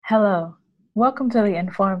Hello, welcome to the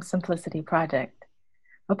Informed Simplicity Project,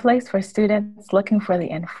 a place for students looking for the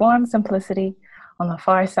informed simplicity on the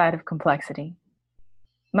far side of complexity.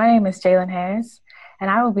 My name is Jalen Harris,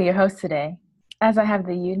 and I will be your host today, as I have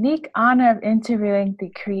the unique honor of interviewing the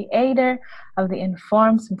creator of the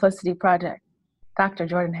Informed Simplicity Project, Dr.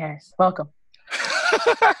 Jordan Harris. Welcome.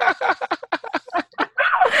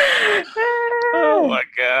 Oh my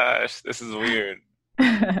gosh, this is weird.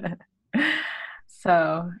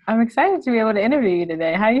 So I'm excited to be able to interview you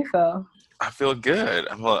today. How you feel? I feel good.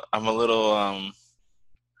 I'm a little I'm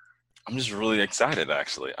just really excited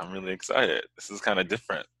actually. I'm really excited. This is kind of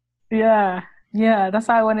different. Yeah, yeah, that's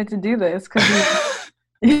why I wanted to do this because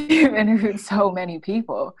you've interviewed so many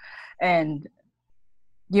people and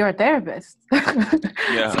you're a therapist.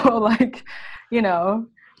 Yeah, So, like, you know,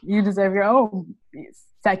 you deserve your own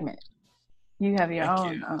segment. You have your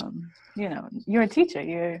thank you. own, you're a teacher,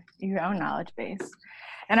 you're your own knowledge base.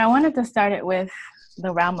 And I wanted to start it with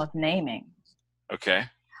the realm of naming. Okay.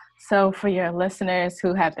 So, for your listeners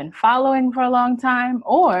who have been following for a long time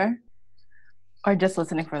or just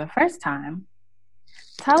listening for the first time,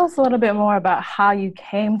 tell us a little bit more about how you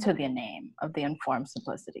came to the name of the Informed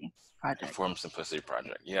Simplicity Project. Informed Simplicity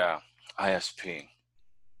Project. Yeah. ISP.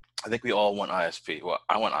 I think we all want ISP. Well,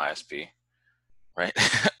 I want ISP, right?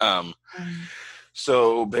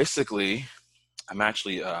 So basically, I'm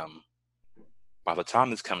actually by the time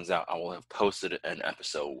this comes out, I will have posted an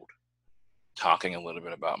episode talking a little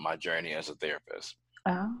bit about my journey as a therapist.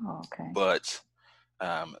 Oh, okay. But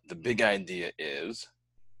the big idea is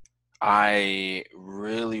I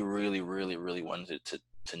really, really, really, really wanted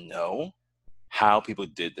to know how people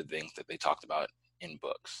did the things that they talked about in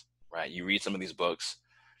books, right? You read some of these books,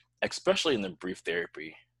 especially in the brief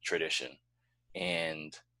therapy tradition,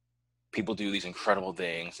 and people do these incredible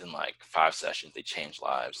things in like 5 sessions. They change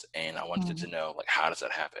lives. And I wanted to know, like, how does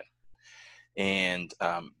that happen? And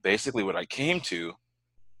basically what I came to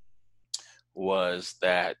was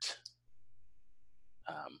that,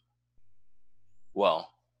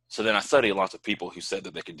 so then I studied lots of people who said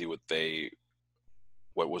that they could do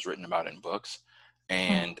what was written about in books.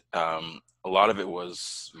 And a lot of it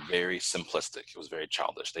was very simplistic. It was very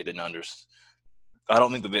childish. They didn't I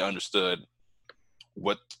don't think that they understood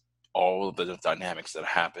what all of the dynamics that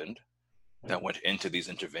happened that went into these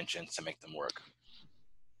interventions to make them work.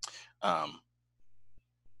 And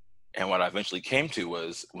what I eventually came to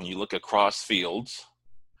was when you look across fields,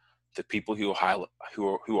 the people who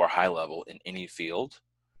are high level in any field,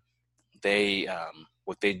 they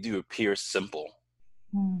what they do appears simple,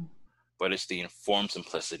 but it's the informed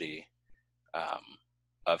simplicity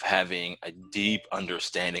of having a deep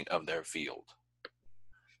understanding of their field.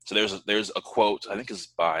 So there's a quote, I think it's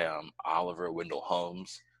by Oliver Wendell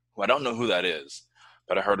Holmes, who I don't know who that is,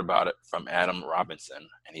 but I heard about it from Adam Robinson,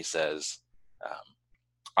 and he says,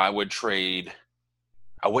 I wouldn't trade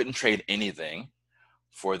anything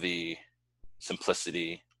for the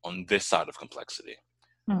simplicity on this side of complexity,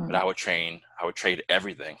 but I would trade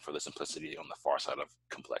everything for the simplicity on the far side of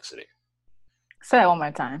complexity. Say that one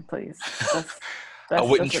more time, please. I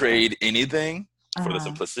wouldn't trade anything for the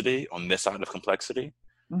simplicity on this side of complexity,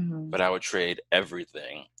 but I would trade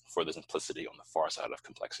everything for the simplicity on the far side of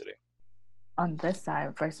complexity. On this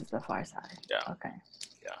side versus the far side. Yeah. Okay.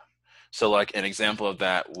 Yeah. So like an example of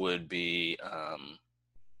that would be,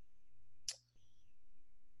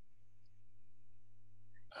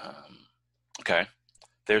 okay,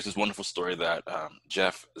 there's this wonderful story that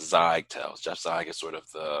Jeff Zeig tells. Jeff Zeig is sort of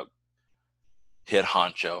the head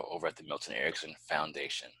honcho over at the Milton Erickson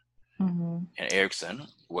Foundation. And Erickson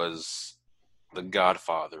was the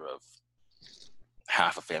godfather of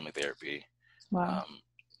half of family therapy,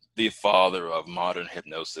 the father of modern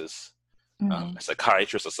hypnosis, a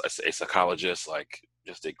psychiatrist, a psychologist, like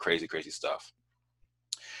just did crazy, crazy stuff.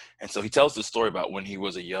 And so he tells this story about when he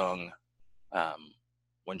was when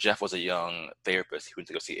Jeff was a young therapist, he went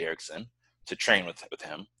to go see Erickson to train with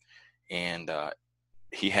him. And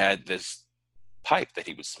he had this pipe that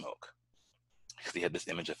he would smoke because he had this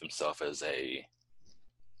image of himself as a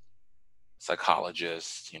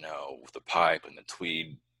psychologist, with the pipe and the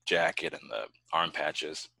tweed jacket and the arm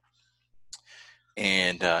patches.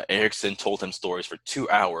 And Erickson told him stories for 2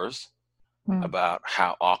 hours about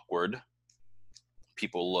how awkward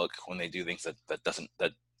people look when they do things that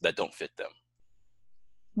don't fit them.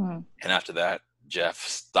 And after that, Jeff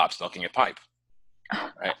stopped smoking a pipe.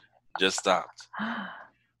 Right? Just stopped.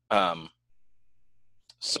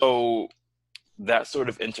 So that sort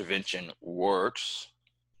of intervention works.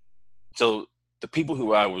 So the people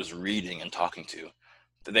who I was reading and talking to,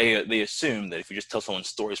 they assume that if you just tell someone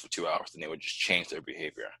stories for 2 hours, then they would just change their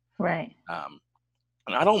behavior. Right.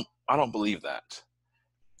 And I don't believe that,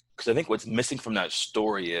 because I think what's missing from that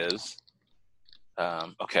story is,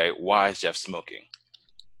 okay, why is Jeff smoking?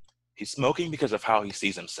 He's smoking because of how he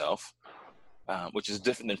sees himself, which is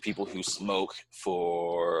different than people who smoke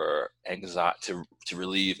for anxiety, to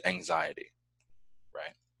relieve anxiety,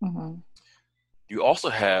 right? Mm-hmm. You also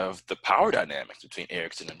have the power dynamics between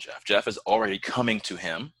Erickson and Jeff. Jeff is already coming to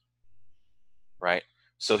him, right?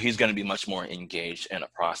 So he's going to be much more engaged in a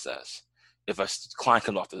process. If a client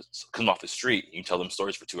comes off the street, you tell them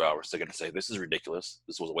stories for 2 hours, they're going to say, "This is ridiculous.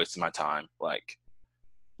 This was a waste of my time. Like,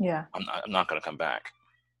 Yeah. I'm not going to come back."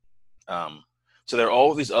 So there are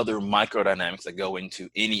all these other micro dynamics that go into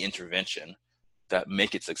any intervention that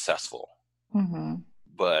make it successful. Mm-hmm.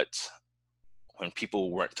 But when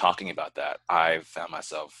people weren't talking about that, I found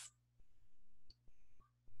myself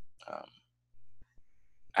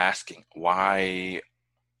asking why.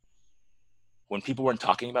 When people weren't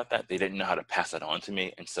talking about that, they didn't know how to pass that on to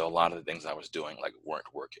me, and so a lot of the things I was doing weren't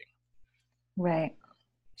working. Right.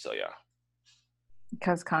 So yeah.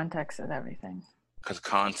 Because context is everything. Because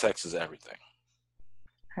context is everything.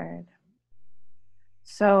 Heard.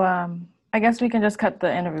 So I guess we can just cut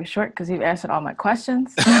the interview short because you've answered all my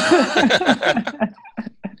questions. I'm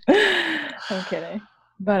kidding.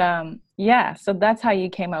 But yeah, so that's how you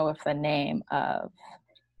came up with the name of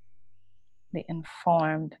the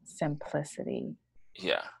Informed Simplicity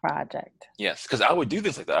Project. Yes, because I would do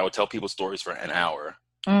things like that. I would tell people stories for an hour,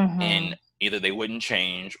 and either they wouldn't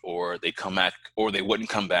change, or they come back, or they wouldn't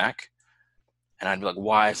come back, and I'd be like,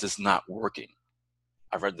 "Why is this not working?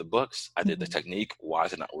 I've read the books, I did the technique. Why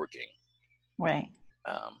is it not working?" Right.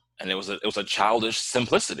 And it was a childish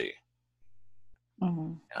simplicity,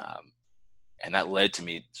 and that led to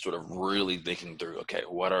me sort of really thinking through, okay,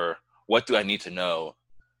 what do I need to know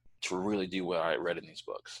to really do what I read in these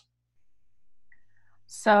books?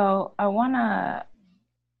 So I want to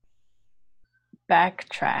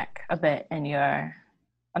backtrack a bit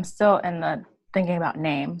I'm still in the thinking about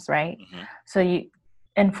names, right? Mm-hmm. So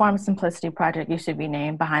Informed Simplicity Project used to be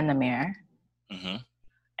named Behind the Mirror. Mm-hmm.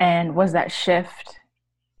 And was that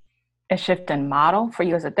a shift in model for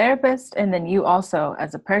you as a therapist? And then you also,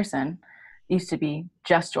 as a person, used to be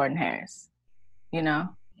just Jordan Harris,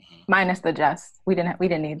 minus the just. We didn't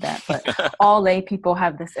need that, but all lay people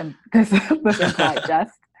have this implied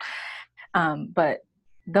just. But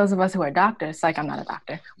those of us who are doctors, like I'm not a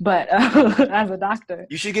doctor, but as a doctor,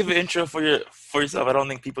 you should give an intro for yourself. I don't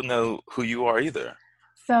think people know who you are either.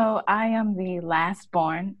 So I am the last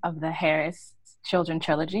born of the Harris Children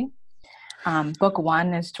Trilogy. Book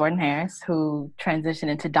 1 is Jordan Harris, who transitioned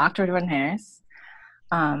into Dr. Jordan Harris.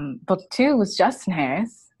 Book 2 was Justin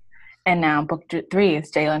Harris. And now book 3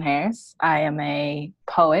 is Jalen Harris. I am a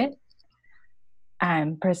poet.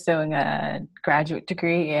 I'm pursuing a graduate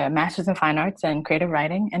degree, a master's in fine arts and creative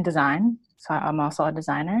writing and design. So I'm also a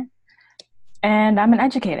designer. And I'm an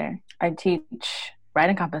educator. I teach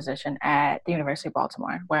writing composition at the University of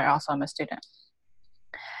Baltimore, where also I'm a student.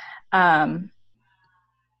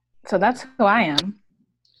 So that's who I am.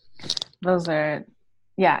 Those are,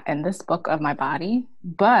 in this book of my body.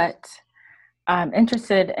 But I'm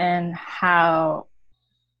interested in how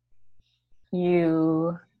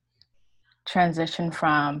you transition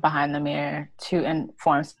from Behind the Mirror to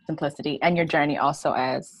Informed Simplicity, and your journey also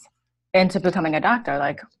into becoming a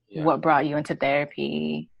doctor. What brought you into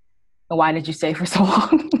therapy? Why did you stay for so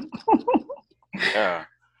long? Yeah.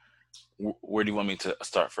 Where do you want me to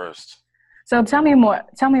start first? So tell me more.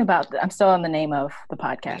 Tell me about, I'm still on the name of the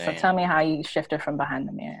podcast. So tell me how you shifted from Behind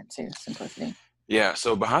the Mirror to Simplicity. Yeah.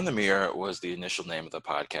 So Behind the Mirror was the initial name of the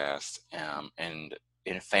podcast. And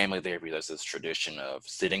in family therapy, there's this tradition of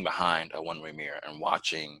sitting behind a one-way mirror and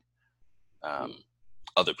watching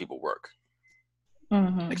other people work,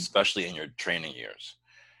 especially in your training years.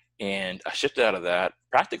 And I shifted out of that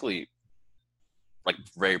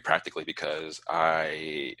very practically, because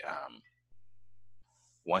I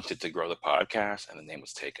wanted to grow the podcast, and the name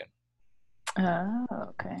was taken. Oh,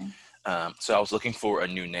 okay. So I was looking for a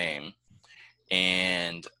new name,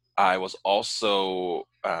 and I was also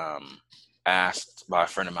asked by a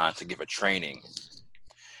friend of mine to give a training.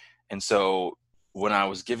 And so when I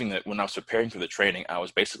was preparing for the training, I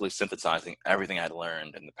was basically synthesizing everything I'd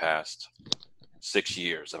learned in the past 6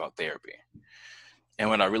 years about therapy. And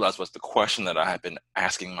what I realized was the question that I had been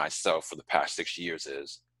asking myself for the past 6 years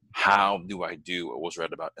is, how do I do what was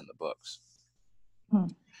read about in the books?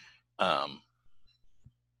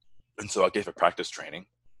 And so I gave a practice training,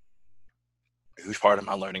 a huge part of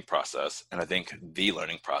my learning process. And I think the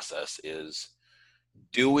learning process is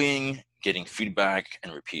doing, getting feedback,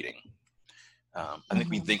 and repeating. I think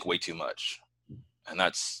we think way too much. And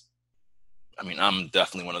that's I mean, I'm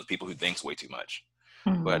definitely one of the people who thinks way too much,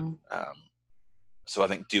 but Mm-hmm. so I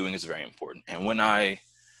think doing is very important. And when I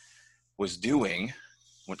was doing,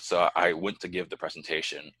 so I went to give the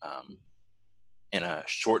presentation in a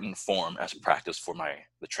shortened form as practice for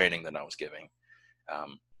the training that I was giving.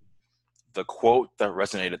 The quote that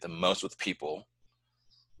resonated the most with people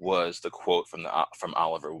was the quote from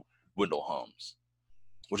Oliver Wendell Holmes,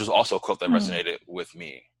 which was also a quote that resonated with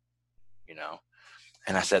me, you know.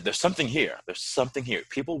 And I said, there's something here. There's something here.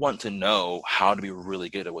 People want to know how to be really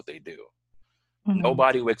good at what they do. Mm-hmm.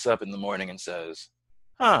 Nobody wakes up in the morning and says,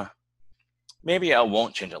 maybe I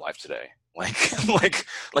won't change a life today.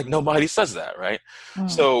 Like nobody says that, right? Mm-hmm.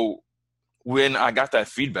 So when I got that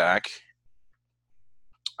feedback,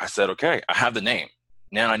 I said, okay, I have the name.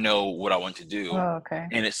 Now I know what I want to do. Oh, okay.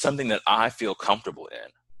 And it's something that I feel comfortable in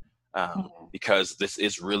because this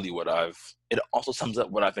is really it also sums up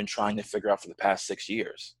what I've been trying to figure out for the past 6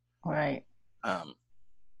 years. Right. And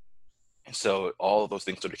so all of those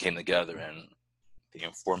things sort of came together, and the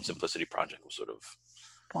Informed Simplicity Project was sort of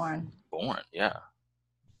born. Yeah.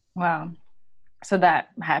 Wow. So that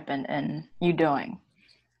happened in you doing.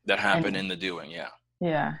 That happened in the doing, yeah.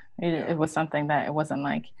 Yeah. It was something that it wasn't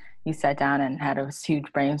like you sat down and had a huge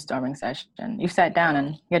brainstorming session. You sat down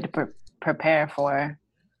and you had to prepare for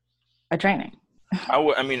a training. I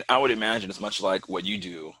would imagine it's much like what you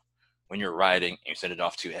do when you're writing and you send it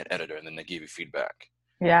off to an editor and then they give you feedback.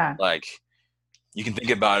 Yeah. Like, you can think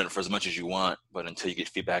about it for as much as you want, but until you get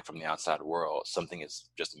feedback from the outside world, something is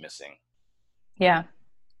just missing. Yeah.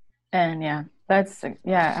 And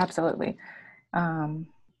absolutely.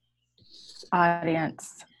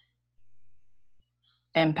 Audience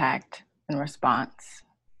impact and response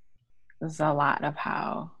is a lot of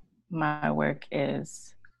how my work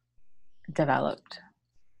is developed.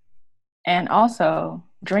 And also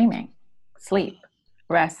dreaming, sleep,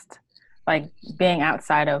 rest, like being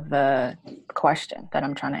outside of the question that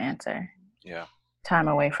I'm trying to answer. Yeah. Time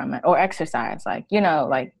away from it. Or exercise, like doing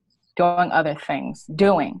other things,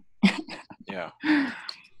 doing. Yeah.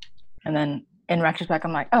 And then in retrospect,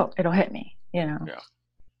 I'm like, oh, it'll hit me, Yeah.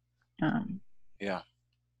 Yeah.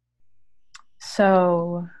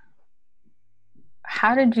 So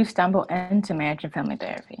how did you stumble into marriage and family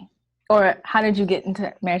therapy? Or how did you get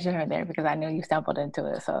into marriage and family therapy? Because I knew you stumbled into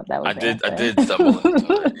it, so that was I did stumble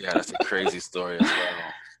into it. Yeah, that's a crazy story as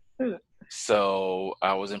well. So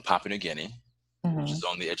I was in Papua New Guinea, which is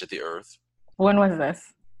on the edge of the earth. When was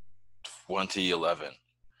this? 2011.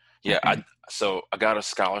 Yeah, okay. I got a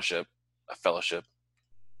scholarship. It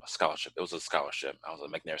was a scholarship. I was a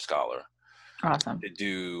McNair scholar. Awesome. To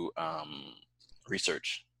do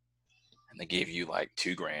research, and they gave you like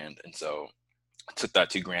 $2,000, and so I took that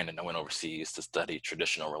 $2,000 and I went overseas to study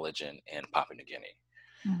traditional religion in Papua New Guinea,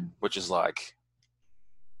 which is like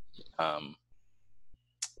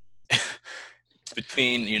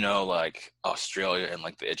between like Australia and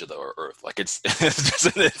like the edge of the earth. Like it's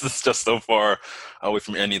just so far away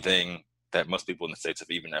from anything that most people in the States have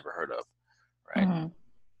even ever heard of, right?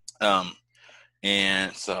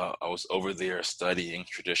 And so I was over there studying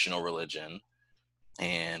traditional religion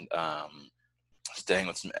and staying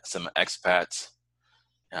with some expats.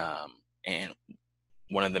 And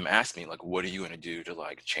one of them asked me, like, what are you going to do to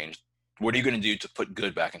like change? What are you going to do to put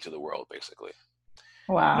good back into the world, basically?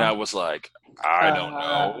 Wow. And I was like, I don't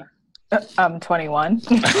know. I'm 21.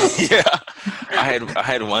 Yeah. I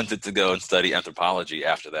had wanted to go and study anthropology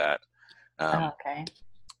after that. Okay.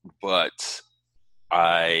 But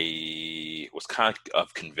I was kind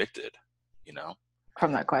of convicted,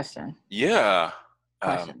 from that question. Yeah.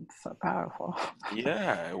 Question's so powerful.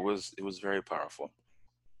 Yeah, it was very powerful.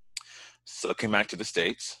 So I came back to the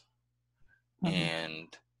States,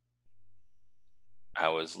 and I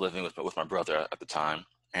was living with my brother at the time,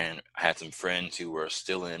 and I had some friends who were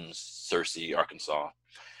still in Searcy, Arkansas,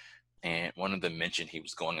 and one of them mentioned he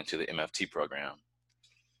was going into the MFT program.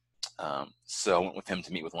 So I went with him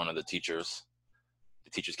to meet with one of the teachers.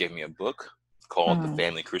 The teachers gave me a book called The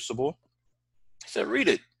Family Crucible. He said, read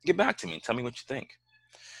it, get back to me, tell me what you think.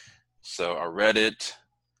 So I read it,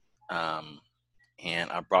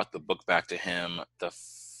 and I brought the book back to him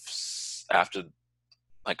after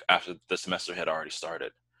the semester had already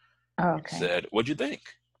started. Oh, okay. He said, what'd you think?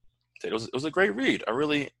 I said, it was a great read. I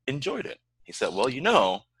really enjoyed it. He said, well, if you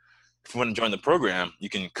want to join the program, you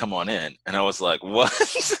can come on in. And I was like, what?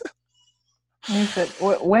 He said,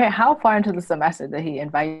 how far into the semester did he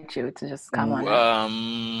invite you to just come on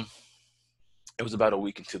in? It was about a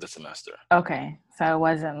week into the semester. Okay. So it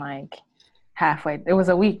wasn't like halfway. It was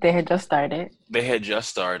a week. They had just started.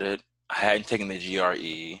 I hadn't taken the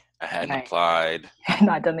GRE. I hadn't applied. Had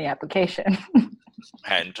not done the application.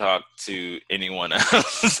 Hadn't talked to anyone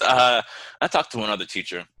else. I talked to one other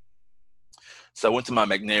teacher. So I went to my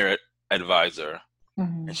McNair advisor,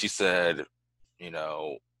 and she said,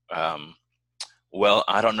 well,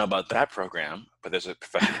 I don't know about that program, but there's a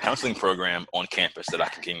professional counseling program on campus that I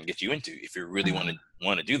can get you into if you really want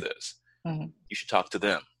to do this. You should talk to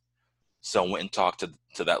them. So I went and talked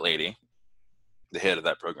to that lady, the head of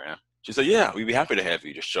that program. She said, yeah, we'd be happy to have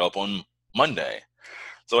you. Just show up on Monday.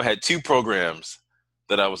 So I had 2 programs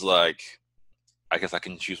that I was like, I guess I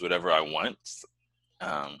can choose whatever I want.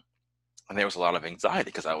 And there was a lot of anxiety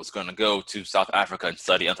because I was going to go to South Africa and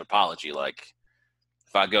study anthropology. Like,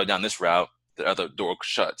 if I go down this route, the other door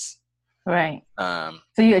shuts. Right. So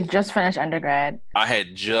you had just finished undergrad? I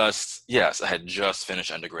had just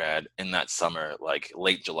finished undergrad in that summer, like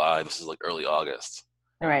late July. This is like early August.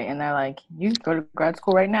 Right. And they're like, you go to grad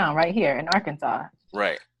school right now, right here in Arkansas.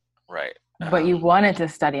 Right. But you wanted to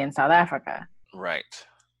study in South Africa. Right.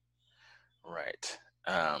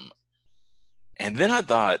 And then I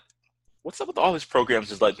thought, what's up with all these programs?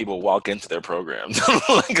 Just let people walk into their programs.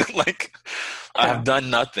 like I have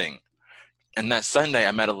done nothing. And that Sunday,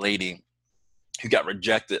 I met a lady who got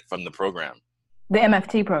rejected from the program. The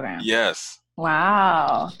MFT program? Yes.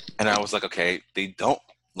 Wow. And I was like, okay, they don't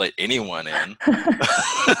let anyone in.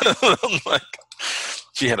 Like,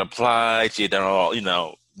 she had applied, she had done all,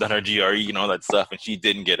 done her GRE and all that stuff, and she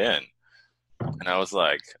didn't get in. And I was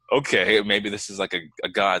like, okay, maybe this is like a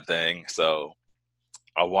God thing. So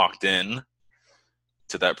I walked in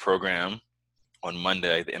to that program on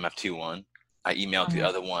Monday, the MFT one. I emailed the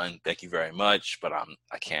other one, thank you very much, but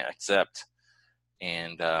I can't accept.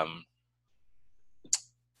 And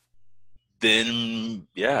then,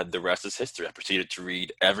 the rest is history. I proceeded to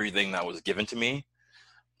read everything that was given to me,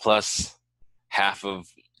 plus half of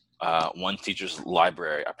one teacher's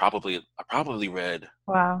library. I probably read.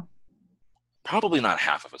 Wow. Probably not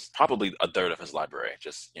half of it. Probably a third of his library.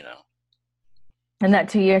 Just In that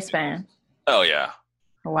 2-year span. Oh yeah.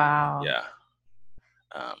 Wow. Yeah.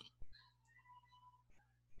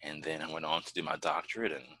 And then I went on to do my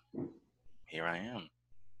doctorate, and here I am.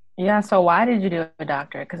 Yeah. So why did you do a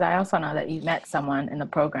doctorate? Because I also know that you met someone in the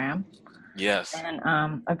program. Yes. And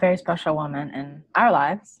a very special woman in our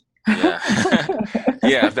lives. Yeah.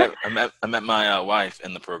 Yeah. I met my wife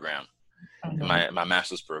in the program, in my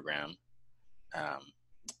master's program.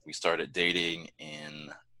 We started dating in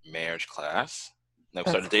marriage class. No, we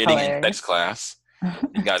started dating in sex class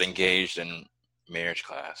and got engaged in marriage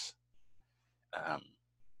class.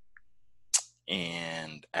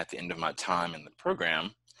 And at the end of my time in the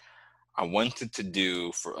program, I wanted to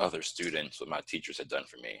do for other students what my teachers had done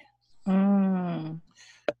for me.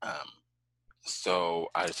 So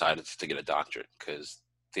I decided to get a doctorate, because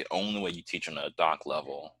the only way you teach on a doc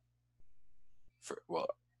level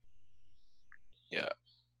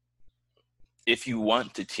if you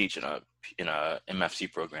want to teach in a MFC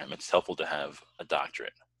program, it's helpful to have a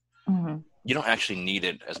doctorate. You don't actually need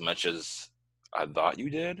it as much as I thought you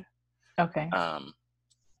did. Okay.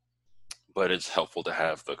 But it's helpful to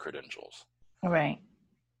have the credentials. Right.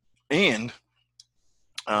 And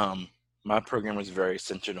my program was very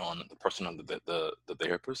centered on the person of the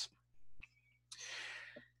therapist.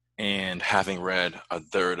 And having read a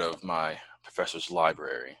third of my professor's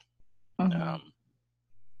library,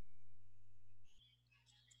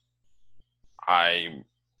 I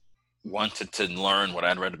wanted to learn what I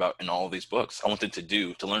had read about in all of these books. I wanted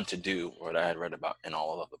to learn to do what I had read about in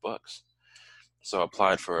all of the books. So I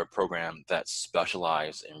applied for a program that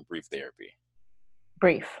specialized in brief therapy.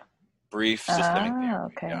 Brief systemic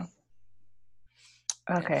therapy. Okay. Yeah.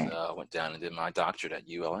 Okay. And went down and did my doctorate at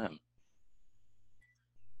ULM.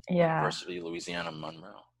 Yeah. University of Louisiana,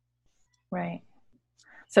 Monroe. Right.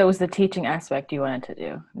 So it was the teaching aspect you wanted to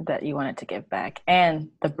do, that you wanted to give back, and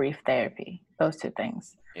the brief therapy, those 2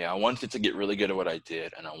 things. Yeah, I wanted to get really good at what I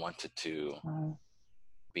did, and I wanted to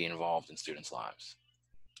be involved in students' lives.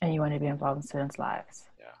 And you want to be involved in students' lives.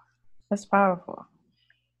 Yeah. That's powerful.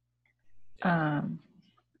 Yeah.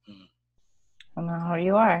 I know who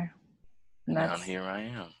you are. And here I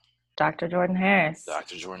am. Dr. Jordan Harris.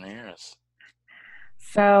 Dr. Jordan Harris.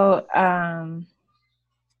 So,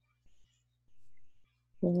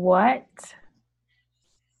 what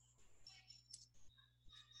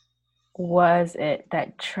was it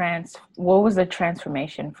what was the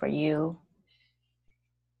transformation for you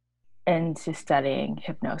into studying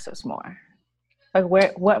hypnosis more? Like,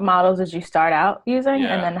 what models did you start out using?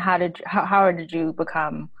 Yeah. And then how did you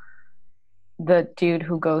become the dude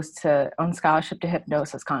who goes on scholarship to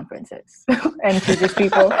hypnosis conferences and teaches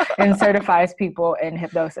people and certifies people in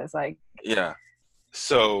hypnosis? Like, yeah.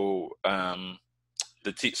 So,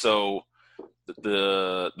 the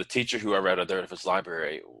the teacher who I read a third of his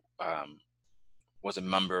library was a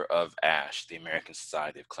member of ASH, the American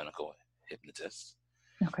Society of Clinical Hypnotists,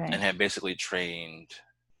 Okay. and had basically trained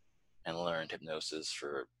and learned hypnosis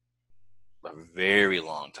for a very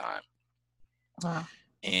long time. Wow.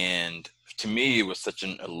 And to me, it was such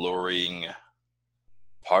an alluring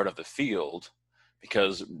part of the field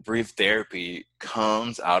because brief therapy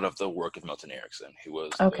comes out of the work of Milton Erickson, who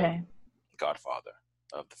was the godfather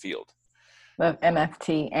of the field. Of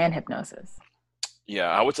MFT and hypnosis. Yeah,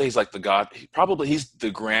 I would say he's like the god. He's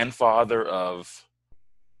the grandfather of.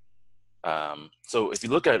 So if you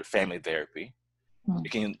look at family therapy,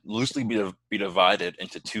 it can loosely be divided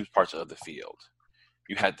into two parts of the field.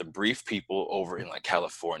 You had the brief people over in like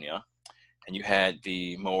California, and you had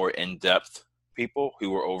the more in-depth people who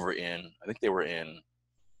were over in, I think they were in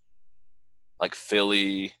like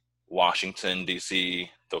Philly, Washington, D.C.,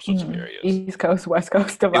 those sorts of areas. East Coast, West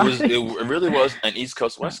Coast divide. It really was an East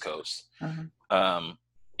Coast, West Coast.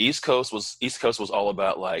 East Coast was all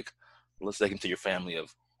about like, let's take into your family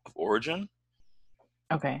of origin.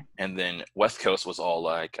 Okay. And then West Coast was all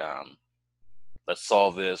like, let's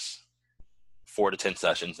solve this 4 to 10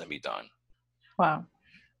 sessions and be done. Wow.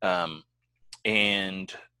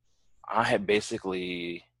 And I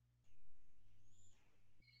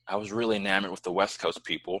was really enamored with the West Coast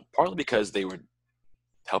people, partly because they were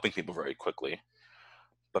helping people very quickly,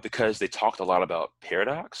 but because they talked a lot about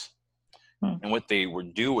paradox. And what they were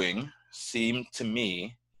doing seemed to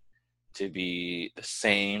me to be the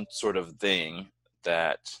same sort of thing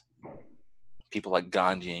that people like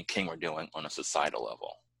Gandhi and King were doing on a societal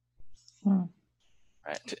level.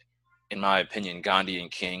 Right? In my opinion, Gandhi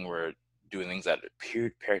and King were doing things that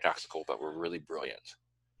appeared paradoxical but were really brilliant.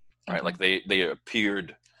 Right? Like they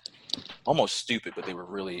appeared almost stupid, but they were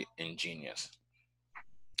really ingenious.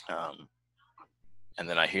 And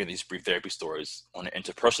then I hear these brief therapy stories on an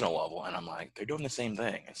interpersonal level, and I'm like, they're doing the same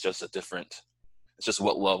thing. It's just it's just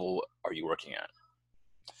what level are you working at?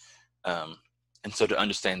 And so to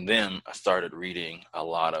understand them, I started reading a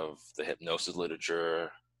lot of the hypnosis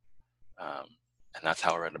literature. And that's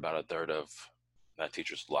how I read about a third of that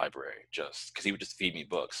teacher's library, just because he would just feed me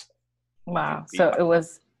books. Wow. So it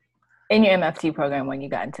was in your MFT program when you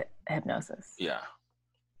got into hypnosis? Yeah.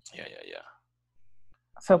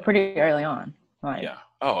 So pretty early on. Like, yeah.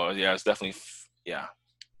 Oh, yeah. It's definitely,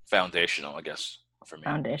 foundational, I guess, for me.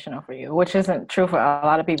 Foundational for you, which isn't true for a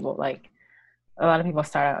lot of people. Like, a lot of people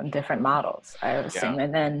start out in different models, I assume,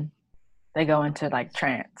 and then they go into like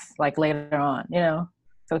trance, like later on, you know?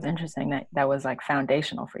 So it's interesting that was like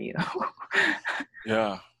foundational for you.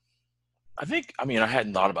 Yeah. I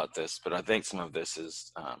hadn't thought about this, but I think some of this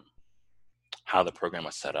is how the program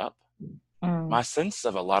was set up. My sense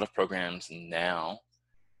of a lot of programs now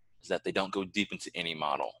is that they don't go deep into any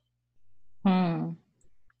model.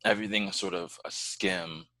 Everything is sort of a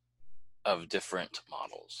skim of different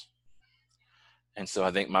models. And so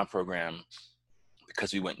I think my program,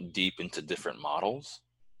 because we went deep into different models,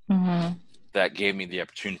 that gave me the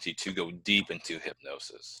opportunity to go deep into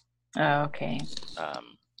hypnosis. Oh, okay.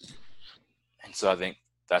 And so I think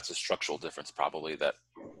that's a structural difference probably that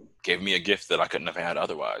gave me a gift that I couldn't have had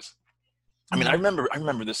otherwise. I mean, I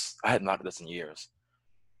remember this, I hadn't thought of this in years.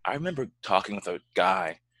 I remember talking with a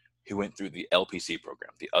guy who went through the LPC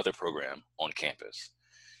program, the other program on campus.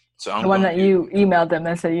 So the one that you emailed them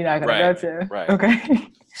and said you're not going to go to. Right. Okay.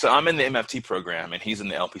 So I'm in the MFT program and he's in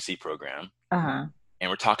the LPC program. And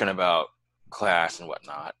we're talking about class and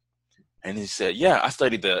whatnot. And he said, yeah, I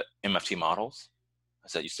studied the MFT models. I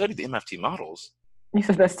said, you studied the MFT models? You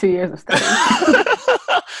said that's 2 years of study.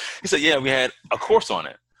 He said, yeah, we had a course on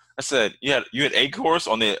it. I said, you had a course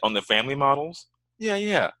on the family models?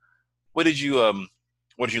 Yeah. What did you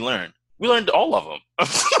learn? We learned all of them.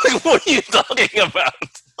 Like, what are you talking about?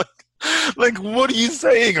 Like, what are you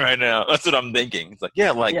saying right now? That's what I'm thinking. It's like,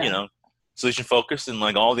 solution focused and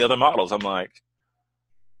like all the other models. I'm like,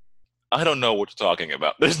 I don't know what you're talking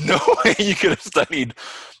about. There's no way you could have studied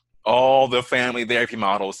all the family therapy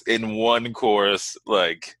models in one course.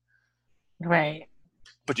 Like, right.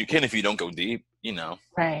 But you can if you don't go deep, you know.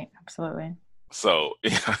 Right. Absolutely. So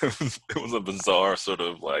it was a bizarre sort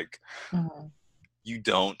of like, you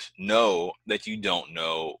don't know that you don't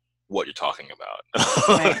know what you're talking about.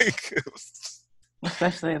 Right.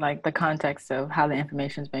 Especially like the context of how the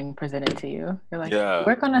information is being presented to you. You're like,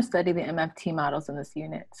 we're going to study the MFT models in this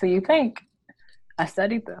unit. So you think I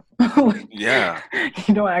studied them.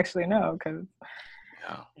 You don't actually know because.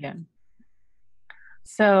 Yeah.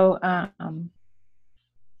 So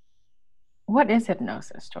what is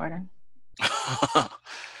hypnosis, Jordan?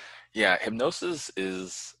 Hypnosis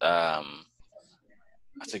is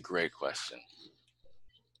That's a great question.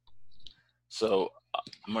 So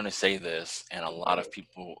I'm going to say this, and a lot of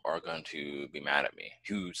people are going to be mad at me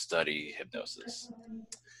who study hypnosis.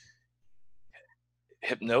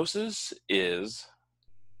 Hypnosis it's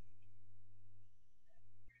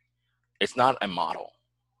not a model.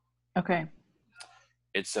 Okay.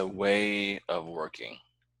 It's a way of working.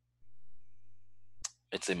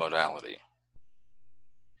 It's a modality.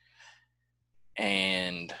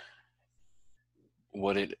 And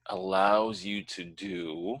what it allows you to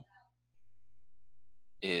do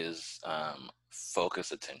is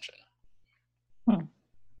focus attention.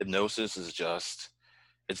 Hypnosis is just,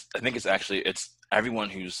 I think it's everyone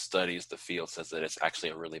who studies the field says that it's actually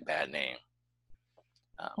a really bad name.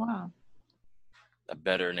 Wow. A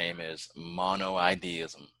better name is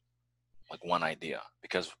monoideism, like one idea.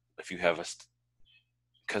 Because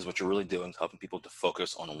because what you're really doing is helping people to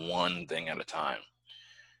focus on one thing at a time.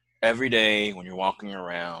 Every day when you're walking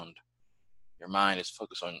around, your mind is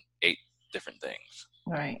focused on 8 different things.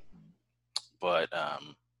 Right. But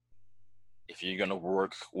if you're going to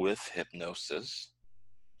work with hypnosis,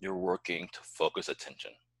 you're working to focus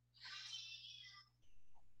attention.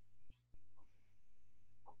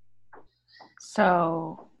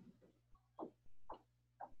 So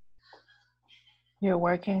you're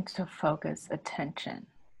working to focus attention.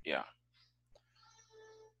 Yeah.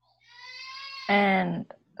 And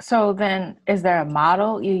so then, is there a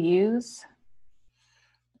model you use?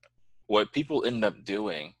 What people end up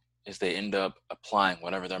doing is they end up applying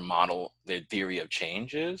whatever their theory of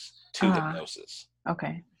change is to hypnosis.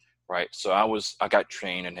 Okay. Right. So I got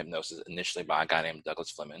trained in hypnosis initially by a guy named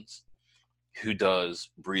Douglas Flemings, who does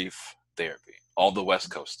brief therapy, all the West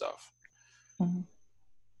Coast stuff. Mm-hmm.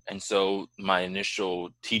 And so my initial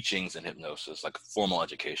teachings in hypnosis, like formal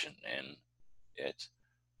education in it,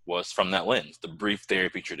 was from that lens, the brief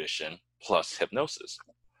therapy tradition plus hypnosis.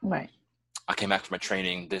 Right. I came back from a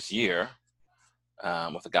training this year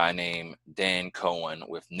with a guy named Dan Cohen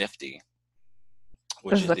with NIFTY,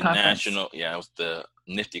 which is the national, it was the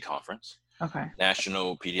NIFTY conference. Okay.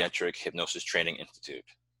 National Pediatric Hypnosis Training Institute.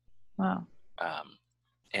 Wow.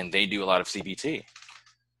 And they do a lot of CBT.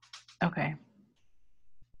 Okay.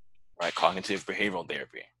 Right, cognitive behavioral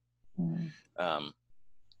therapy. Mm.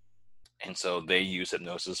 And so they use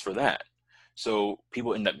hypnosis for that. So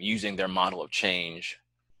people end up using their model of change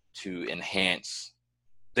to enhance.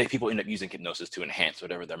 People end up using hypnosis to enhance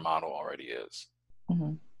whatever their model already is.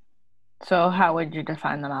 Mm-hmm. So how would you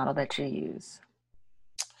define the model that you use?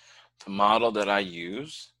 The model that I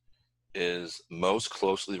use is most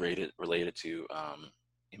closely related to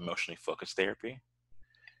emotionally focused therapy.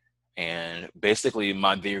 And basically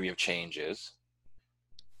my theory of change is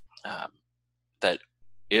that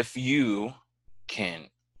if you can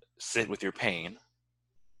sit with your pain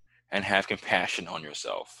and have compassion on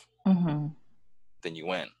yourself, mm-hmm. then you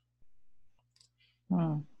win.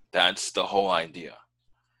 Mm. That's the whole idea,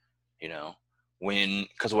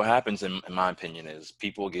 because what happens in my opinion is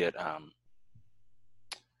people get down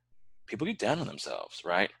on themselves,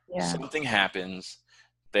 right? Yeah. Something happens,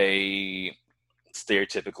 they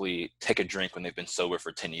stereotypically take a drink when they've been sober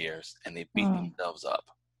for 10 years and they beat themselves up,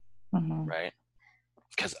 mm-hmm. right?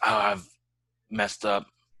 Because I've messed up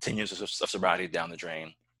 10 years of sobriety down the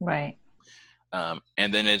drain. Right.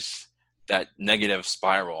 And then it's that negative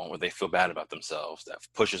spiral where they feel bad about themselves that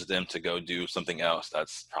pushes them to go do something else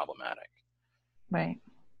that's problematic. Right.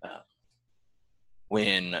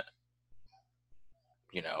 When,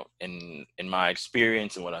 in my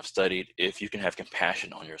experience and what I've studied, if you can have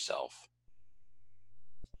compassion on yourself,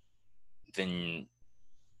 then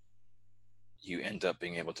you end up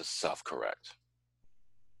being able to self-correct.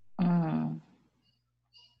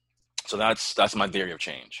 So that's my theory of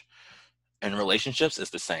change. In relationships, it's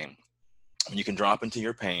the same. When you can drop into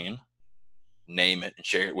your pain, name it, and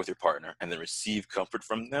share it with your partner, and then receive comfort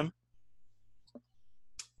from them,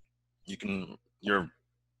 you're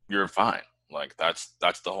fine. Like that's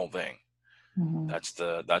the whole thing. Mm-hmm. That's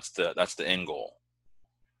the end goal.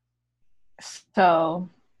 So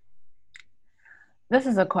this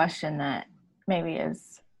is a question that maybe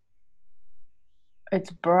it's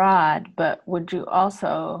broad, but would you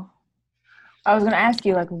also, I was going to ask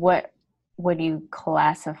you, like, what would you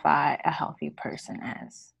classify a healthy person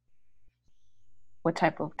as? What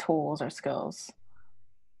type of tools or skills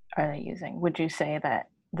are they using? Would you say that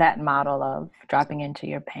model of dropping into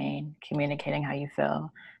your pain, communicating how you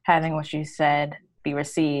feel, having what you said be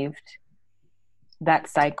received, that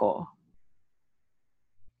cycle,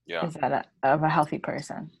 is that of a healthy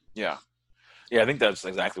person? Yeah, I think that's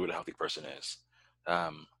exactly what a healthy person is.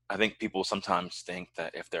 I think people sometimes think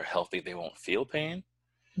that if they're healthy, they won't feel pain.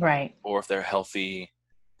 Right. Or if they're healthy,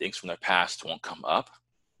 things from their past won't come up.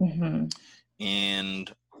 Mm-hmm.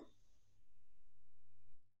 And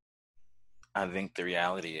I think the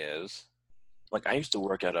reality is, like, I used to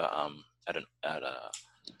work at a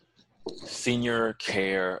senior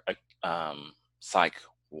care psych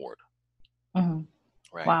ward, Mm-hmm.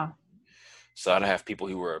 right? Wow. So I'd have people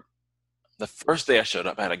who were, the first day I showed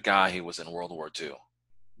up, I had a guy who was in World War II.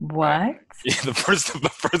 What? Right? Yeah, the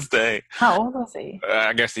first day. How old was he?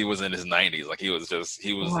 I guess he was in his 90s. Like, he was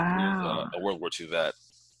Wow. a World War II vet,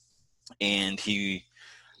 and he,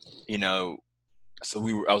 you know, so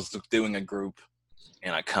I was doing a group,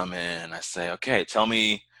 and I come in and I say, okay, tell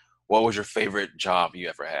me, what was your favorite job you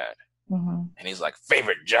ever had? Mm-hmm. And he's like,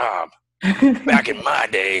 favorite job? Back in my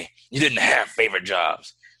day, you didn't have favorite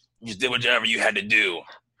jobs. You just did whatever you had to do.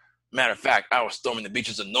 Matter of fact, I was storming the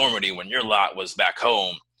beaches of Normandy when your lot was back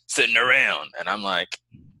home sitting around. And I'm like,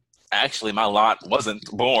 actually, my lot wasn't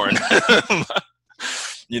born.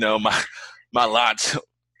 You know, my lots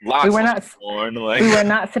we were not born. Like, we were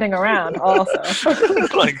not sitting around. Also,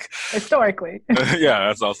 like, historically. Yeah,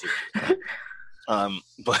 that's also.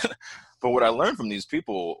 But what I learned from these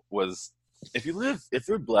people was, if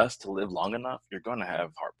you're blessed to live long enough, you're going to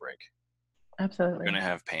have heartbreak. Absolutely. You're going to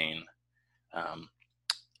have pain.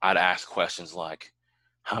 I'd ask questions like,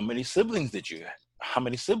 how many siblings do you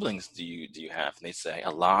have? And they say,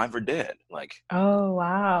 alive or dead. Like, oh,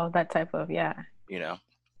 wow. That type of, yeah. You know,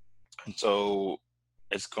 and so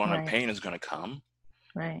it's going to, pain is going to come.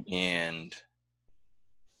 Right. And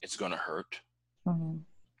it's going to hurt. Mm-hmm.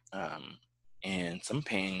 And some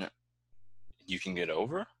pain you can get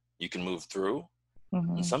over, you can move through,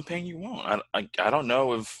 mm-hmm. and some pain you won't. I don't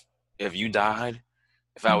know if you died,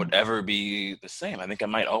 if I would ever be the same. I think I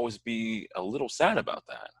might always be a little sad about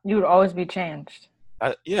that. You would always be changed.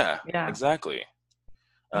 Yeah, exactly.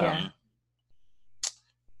 Yeah.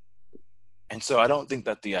 And so I don't think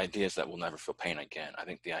that the idea is that we'll never feel pain again. I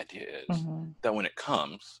think the idea is that when it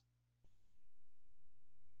comes,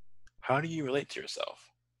 how do you relate to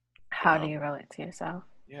yourself? How do you relate to yourself?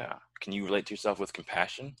 Yeah. Can you relate to yourself with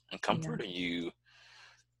compassion and comfort? Yeah. Or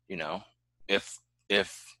you know, if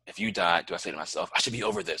you died, do I say to myself, I should be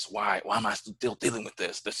over this? Why am I still dealing with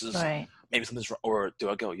this? This is maybe something's wrong. Or do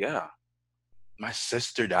I go, yeah, my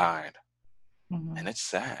sister died and it's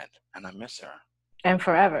sad and I miss her. And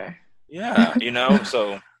forever. Yeah, you know,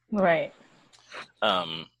 so. Right.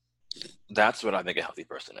 That's what I think a healthy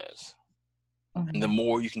person is. And the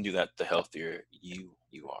more you can do that, the healthier you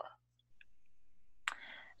are.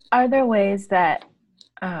 Are there ways that,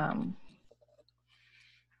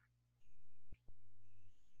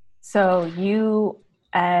 so you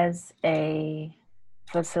as a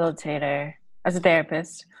facilitator, as a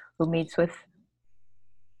therapist who meets with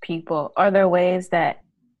people, are there ways that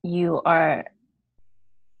you are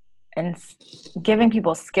giving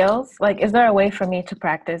people skills? Like, is there a way for me to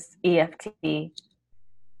practice EFT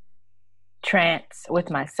trance with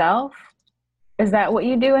myself? Is that what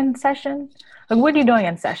you do in session? Like, what are you doing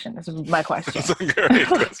in session? This is my question. That's a great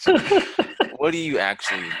question. What do you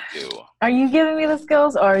actually do? Are you giving me the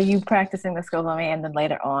skills, or are you practicing the skills on me, and then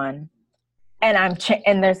later on, and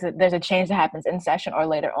and there's a change that happens in session, or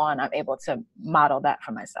later on, I'm able to model that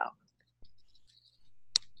for myself?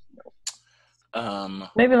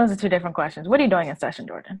 Maybe those are two different questions. What are you doing in session,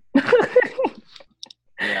 Jordan?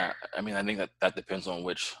 Yeah, I mean, I think that depends on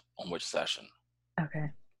which session. Okay.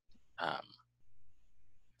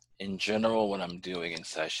 In general, what I'm doing in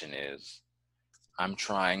session is I'm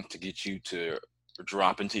trying to get you to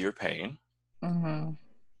drop into your pain and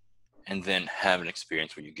then have an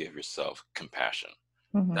experience where you give yourself compassion.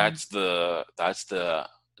 That's the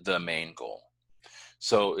main goal.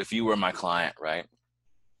 So if you were my client, right,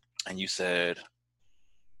 and you said,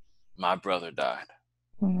 my brother died.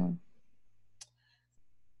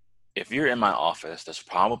 If you're in my office, there's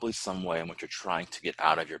probably some way in which you're trying to get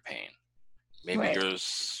out of your pain. Maybe you're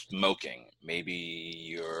smoking. Maybe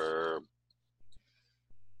you're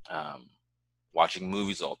watching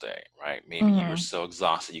movies all day, right? Maybe you're so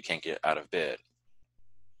exhausted you can't get out of bed.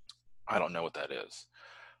 I don't know what that is.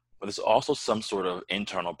 But there's also some sort of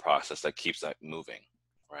internal process that keeps that moving,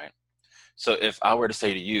 right? So if I were to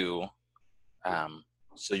say to you,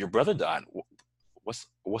 so your brother died,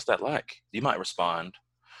 what's that like? You might respond,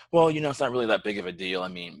 well, you know, it's not really that big of a deal. I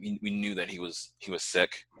mean, we knew that he was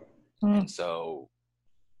sick. And so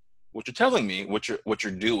what you're telling me, what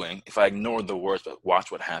you're doing, if I ignore the words but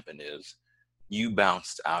watch what happened, is you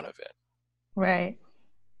bounced out of it. Right.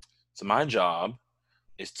 So my job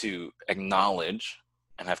is to acknowledge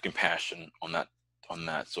and have compassion on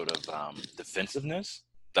that sort of defensiveness,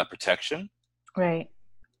 that protection. Right.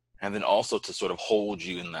 And then also to sort of hold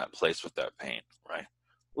you in that place with that pain, right?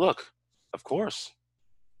 look, of course.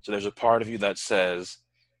 So there's a part of you that says,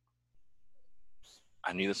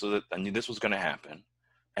 I knew this was going to happen.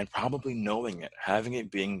 And probably knowing it, having it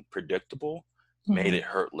being predictable made it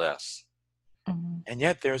hurt less. And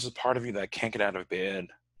yet there's a part of you that can't get out of bed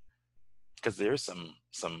because there's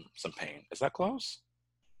some pain. Is that close?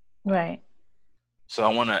 Right. So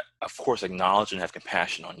I want to, of course, acknowledge and have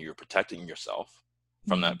compassion on you protecting yourself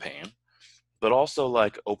from that pain, but also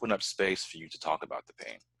like open up space for you to talk about the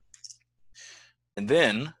pain. And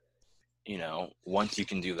then, you know, once you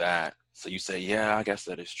can do that, so you say, yeah, I guess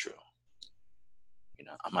that is true. You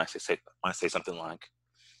know, I might say something like,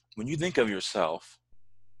 when you think of yourself,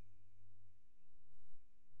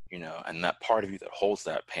 you know, and that part of you that holds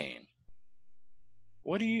that pain,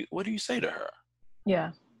 what do you say to her?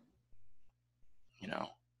 Yeah. You know,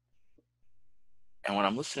 and what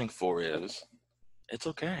I'm listening for is, it's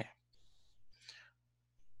okay.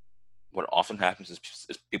 What often happens is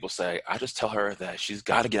people say, I just tell her that she's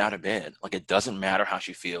got to get out of bed. Like, it doesn't matter how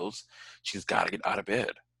she feels. She's got to get out of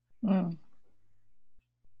bed.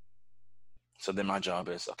 So then my job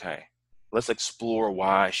is, okay, let's explore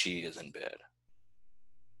why she is in bed.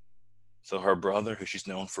 So her brother, who she's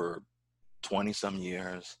known for 20 some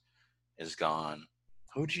years, is gone.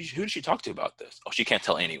 Who did she talk to about this? Oh, she can't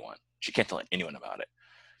tell anyone. She can't tell anyone about it.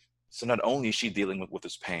 So not only is she dealing with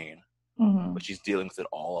this pain, but she's dealing with it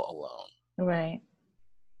all alone. Right.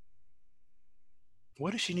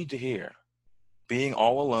 What does she need to hear? Being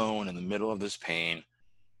all alone in the middle of this pain,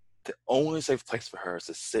 the only safe place for her is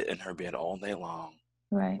to sit in her bed all day long.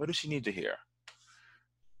 Right. What does she need to hear?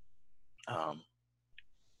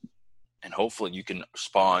 And hopefully you can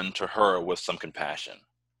respond to her with some compassion.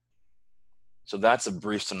 So that's a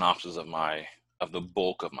brief synopsis of the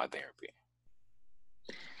bulk of my therapy.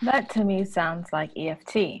 That to me sounds like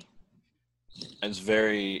EFT. It's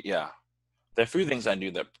very, yeah. There are a few things I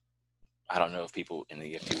do that I don't know if people in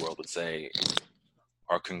the EFT world would say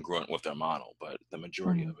are congruent with their model, but the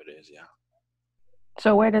majority of it is, yeah.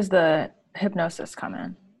 So where does the hypnosis come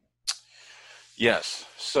in? Yes.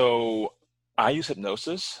 So I use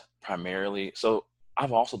hypnosis primarily. So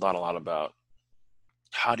I've also thought a lot about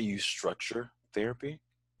how do you structure therapy?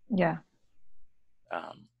 Yeah.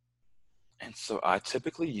 And so I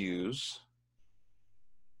typically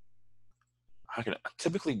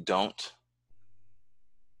don't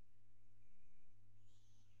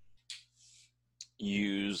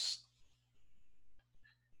use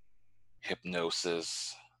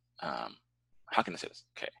hypnosis. How can I say this?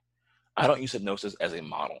 Okay. I don't use hypnosis as a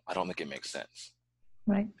model. I don't think it makes sense.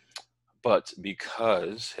 Right. But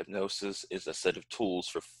because hypnosis is a set of tools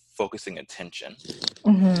for focusing attention,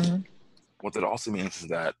 what that also means is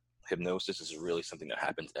that hypnosis is really something that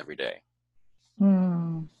happens every day.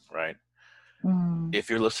 Right? If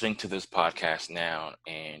you're listening to this podcast now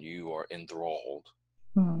and you are enthralled,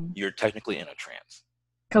 you're technically in a trance.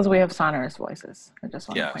 Because we have sonorous voices. I just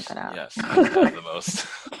want to point that out. Yes, that's the most.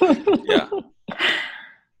 Yeah.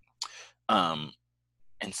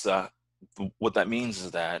 And so what that means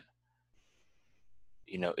is that,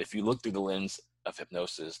 you know, if you look through the lens of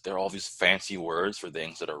hypnosis, there are all these fancy words for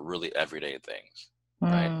things that are really everyday things,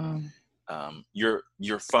 right?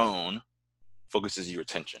 Your phone focuses your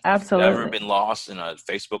attention. Absolutely. If you've ever been lost in a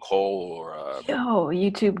Facebook hole or a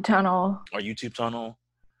YouTube tunnel,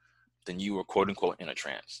 then you are quote unquote in a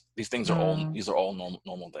trance. These things are all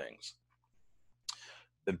normal things.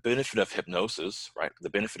 The benefit of hypnosis, right? The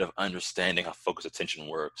benefit of understanding how focused attention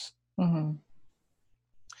works,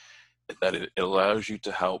 is that it allows you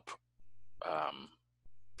to help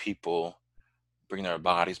people bring their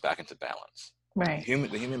bodies back into balance. Right.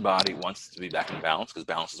 The human body wants to be back in balance because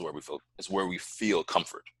balance is where we feel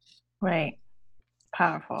comfort. Right.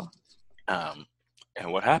 Powerful. And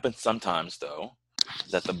what happens sometimes, though,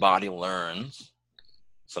 is that the body learns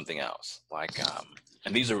something else. Like,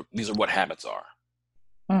 and these are what habits are.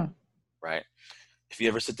 Right? If you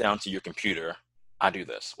ever sit down to your computer, I do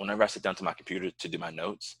this. Whenever I sit down to my computer to do my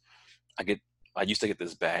notes, I used to get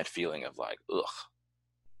this bad feeling of like, ugh.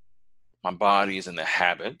 My body is in the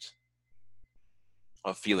habit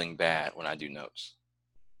of feeling bad when I do notes.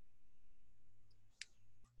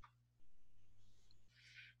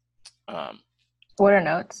 What are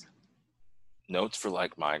notes? Notes for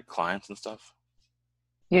like my clients and stuff.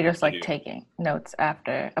 You're just like taking notes about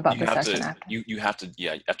the session after. You have to,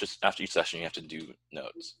 yeah, after each session you have to do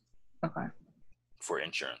notes. Okay. For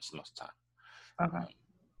insurance most of the time. Okay.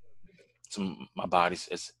 So my body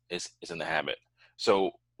is in the habit.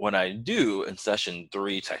 So what I do in session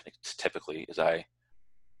 3 typically is I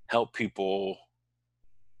help people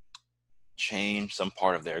change some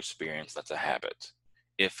part of their experience that's a habit,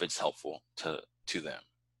 if it's helpful to them.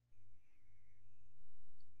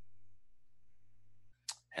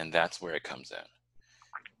 And that's where it comes in.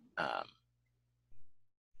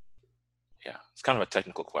 Yeah, it's kind of a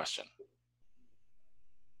technical question.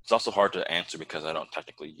 It's also hard to answer because I don't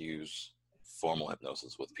technically use formal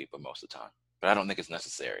hypnosis with people most of the time, but I don't think it's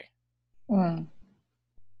necessary. Mm.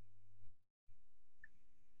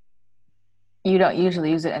 You don't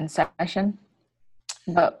usually use it in session,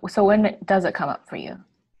 but so when does it come up for you?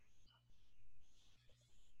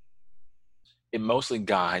 It mostly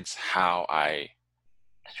guides how I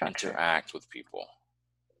Structure. interact with people,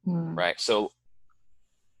 Mm. right? So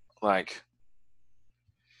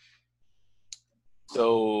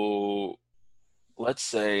let's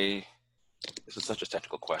say, this is such a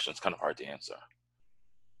technical question, it's kind of hard to answer.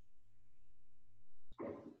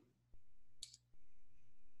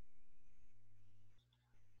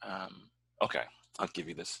 Okay, I'll give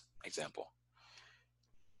you this example.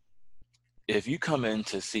 If you come in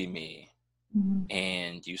to see me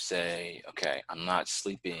and you say, okay, I'm not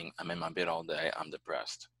sleeping, I'm in my bed all day, I'm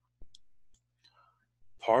depressed.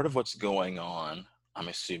 Part of what's going on, I'm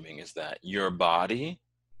assuming, is that your body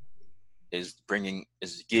is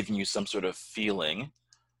giving you some sort of feeling,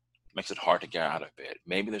 makes it hard to get out of bed.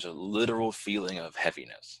 Maybe there's a literal feeling of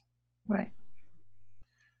heaviness. Right.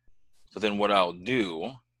 So then what I'll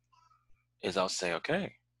do is I'll say,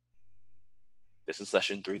 okay, this is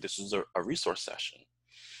session 3, this is a resource session.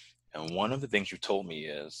 And one of the things you told me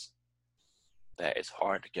is that it's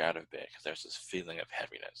hard to get out of bed because there's this feeling of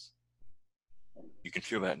heaviness. You can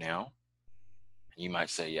feel that now? And you might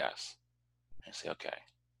say yes. And say, okay,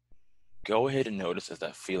 go ahead and notice as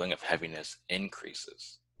that feeling of heaviness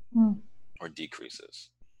increases or decreases.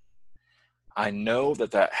 I know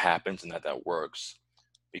that happens and that works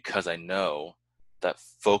because I know that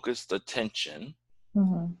focused attention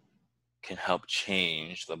can help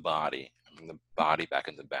change the body and bring the body back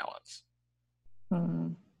into balance.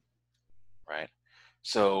 Right?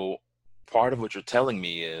 So part of what you're telling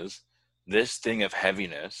me is this thing of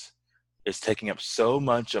heaviness is taking up so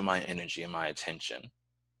much of my energy and my attention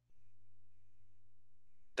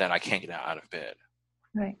that I can't get out of bed.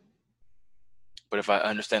 Right. But if I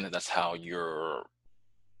understand that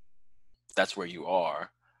that's where you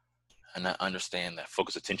are, and I understand that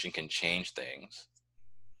focused attention can change things,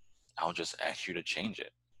 I'll just ask you to change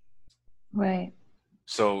it. Right.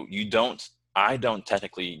 So I don't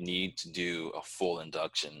technically need to do a full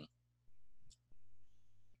induction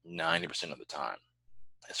 90% of the time.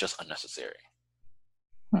 It's just unnecessary.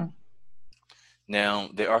 Now,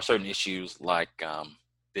 there are certain issues like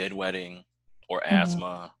bedwetting or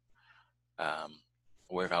asthma,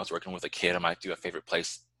 where if I was working with a kid, I might do a favorite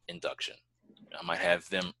place induction. I might have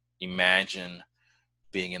them imagine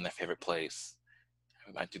being in their favorite place.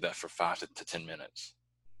 We might do that for 5 to 10 minutes.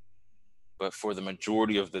 But for the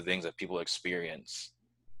majority of the things that people experience,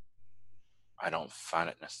 I don't find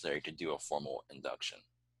it necessary to do a formal induction.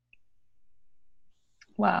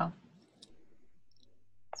 Wow.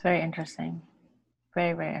 It's very interesting.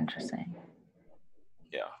 Very, very interesting.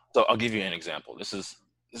 Yeah. So I'll give you an example. This is,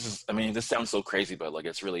 I mean, this sounds so crazy, but like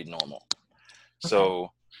it's really normal. Okay.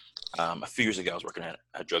 So a few years ago, I was working at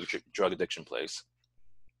a drug addiction place,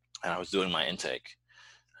 and I was doing my intake.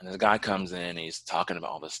 And this guy comes in, he's talking about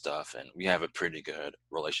all this stuff, and we have a pretty good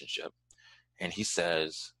relationship. And he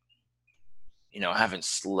says, I haven't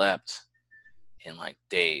slept in like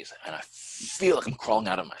days, and I feel like I'm crawling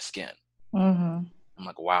out of my skin. I'm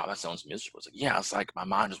like, wow, that sounds miserable. It's like, yeah, it's like my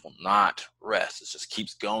mind just will not rest. It just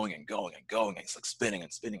keeps going and going and going. And it's like spinning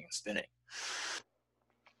and spinning and spinning.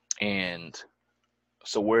 And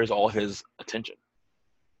so where's all his attention?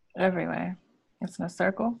 Everywhere. It's in a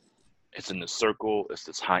circle. It's in the circle. It's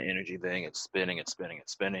this high energy thing. It's spinning, it's spinning,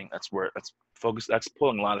 it's spinning. That's focus. That's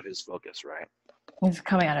pulling a lot of his focus, right? It's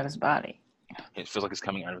coming out of his body. It feels like it's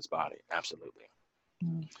coming out of his body. Absolutely.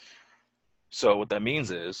 So what that means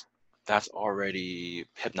is that's already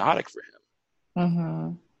hypnotic for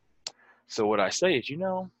him. So what I say is,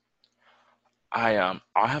 I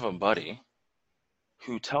have a buddy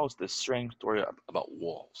who tells this strange story about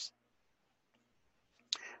wolves.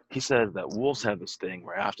 He says that wolves have this thing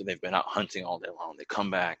where after they've been out hunting all day long, they come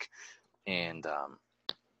back and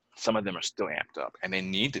some of them are still amped up, and they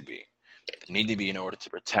need to be. They need to be in order to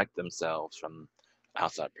protect themselves from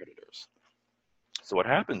outside predators. So what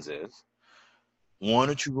happens is 1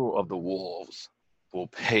 or 2 of the wolves will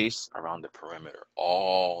pace around the perimeter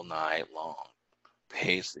all night long,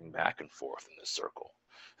 pacing back and forth in this circle,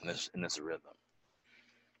 in this rhythm.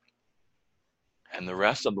 And the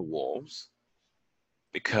rest of the wolves,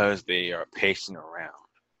 because they are pacing around,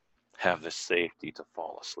 have the safety to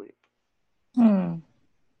fall asleep.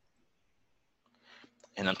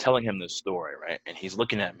 And I'm telling him this story, right? And he's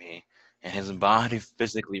looking at me and his body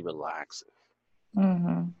physically relaxes.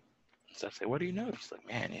 Mm-hmm. So I say, what do you know? He's like,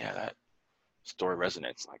 man, yeah, that story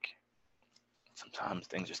resonates. Like, sometimes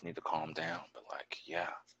things just need to calm down. But like, yeah,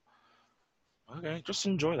 okay, just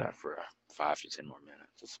enjoy that for 5 to 10 more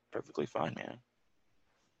minutes. It's perfectly fine, man.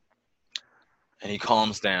 And he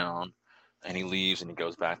calms down, and he leaves, and he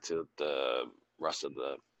goes back to the rest of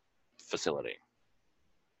the facility.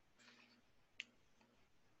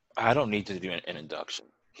 I don't need to do an induction.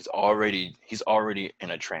 He's already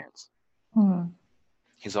in a trance. Mm-hmm.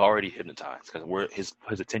 He's already hypnotized because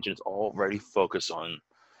his attention is already focused on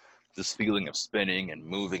this feeling of spinning and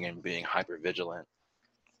moving and being hyper vigilant.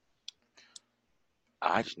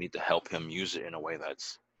 I just need to help him use it in a way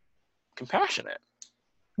that's compassionate.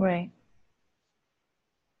 Right.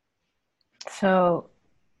 So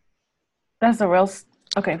that's a real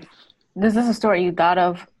okay. Is this a story you thought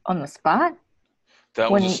of on the spot?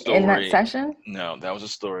 That was a story in that session? No, that was a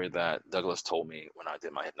story that Douglas told me when I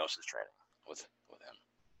did my hypnosis training with him.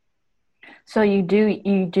 So you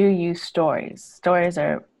do use stories. Stories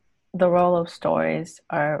are the role of stories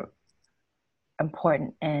are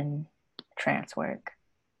important in trance work.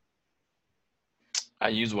 I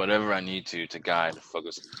use whatever I need to guide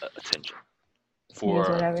focus attention Use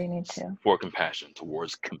whatever you need to for compassion,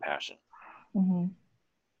 towards compassion. Mm-hmm.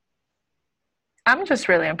 I'm just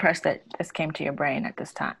really impressed that this came to your brain at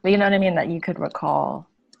this time. You know what I mean? That you could recall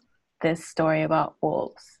this story about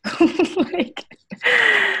wolves.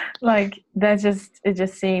 like it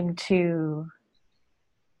just seemed too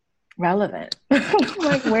relevant.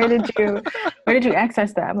 Like, where did you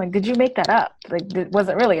access that? I'm like, did you make that up? Like, was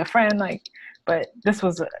it really a friend? Like, but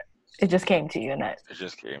it just came to you, and that it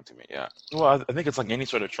just came to me. Yeah. Well, I think it's like any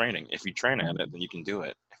sort of training. If you train at it, then you can do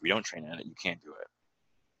it. If you don't train at it, you can't do it.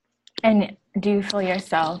 And do you feel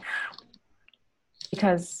yourself,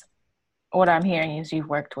 because what I'm hearing is you've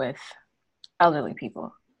worked with elderly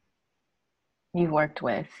people. You've worked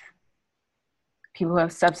with people who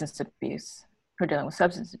have substance abuse, who are dealing with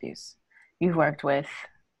substance abuse. You've worked with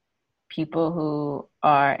people who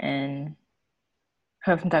have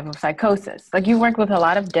some type of psychosis. Like, you worked with a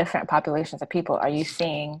lot of different populations of people. Are you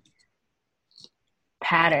seeing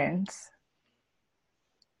patterns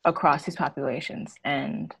across these populations?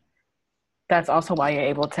 And that's also why you're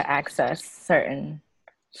able to access certain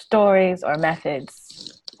stories or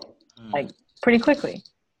methods like pretty quickly.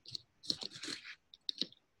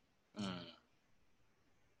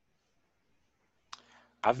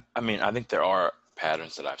 I think there are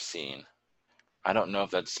patterns that I've seen. I don't know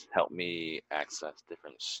if that's helped me access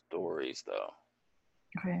different stories though.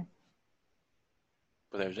 Okay.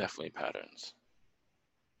 But there's definitely patterns.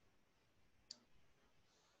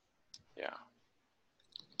 Yeah.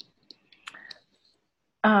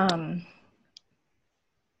 I'm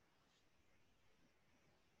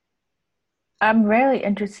really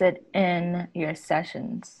interested in your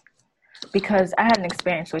sessions because I had an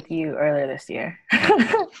experience with you earlier this year.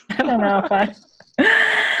 I don't know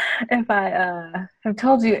if I have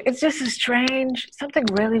told you. It's just something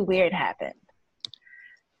really weird happened.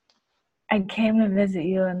 I came to visit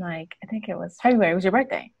you in I think it was February. It was your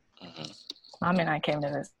birthday. Mm-hmm. Mom and I came to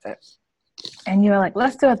visit. And you were like,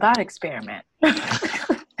 let's do a thought experiment.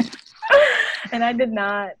 And I did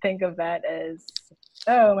not think of that as,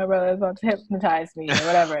 oh, my brother is about to hypnotize me or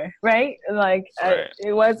whatever, right? Right.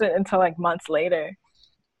 It wasn't until months later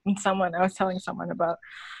when I was telling someone about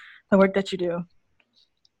the work that you do.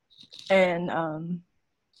 And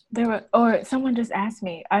someone just asked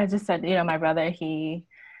me, I just said, my brother,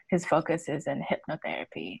 his focus is in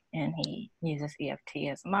hypnotherapy and he uses EFT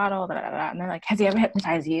as a model, blah, blah, blah. And they're like, has he ever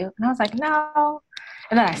hypnotized you? And I was like, no.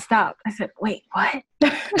 And then I stopped. I said, wait, what?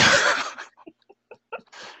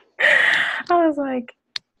 I was like,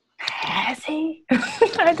 has he? I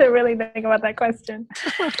had to really think about that question.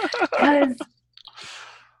 Because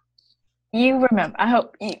I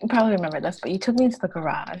hope you probably remember this, but you took me into the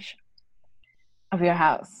garage of your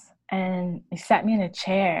house and you sat me in a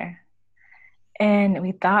chair and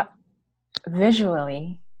we thought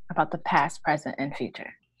visually about the past, present, and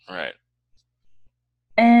future. Right.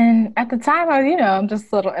 And at the time, I'm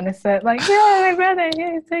just a little innocent, like, yeah, my brother,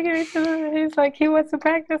 he's taking me he's like, he wants to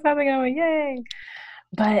practice something. I'm like, yay.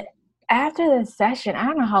 But after this session, I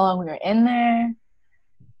don't know how long we were in there.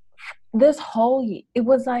 It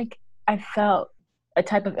was like I felt a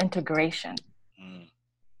type of integration.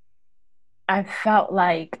 I felt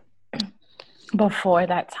like before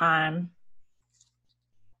that time,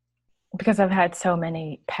 because I've had so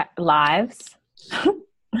many lives,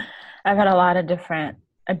 I've lived in a lot of different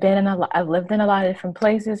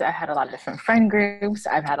places. I had a lot of different friend groups.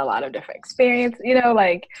 I've had a lot of different experience,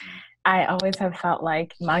 I always have felt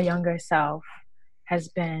like my younger self has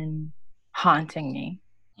been haunting me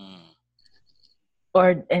Mm,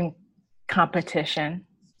 or in competition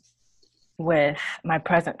with my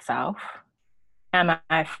present self. And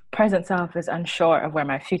my present self is unsure of where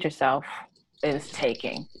my future self is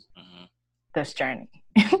taking mm-hmm, this journey.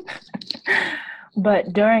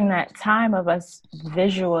 But during that time of us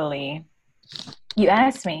visually, you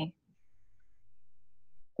asked me,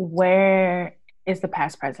 where is the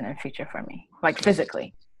past, present, and future for me? Like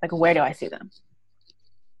physically, like where do I see them?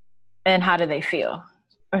 And how do they feel?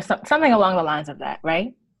 Or something along the lines of that,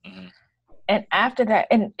 right? mm-hmm. And after that,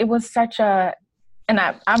 and it was such a, and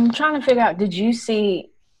I'm trying to figure out, did you see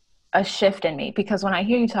a shift in me? Because when I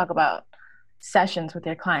hear you talk about sessions with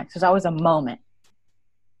your clients, there's always a moment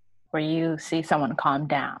where you see someone calm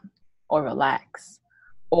down or relax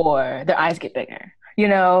or their eyes get bigger. You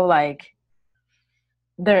know, like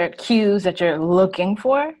there are cues that you're looking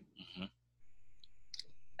for.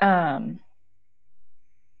 Um,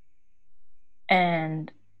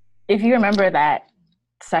 and if you remember that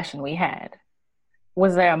session we had,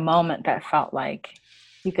 was there a moment that felt like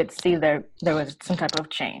you could see there was some type of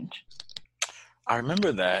change? I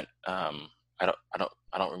remember that. I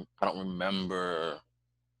don't remember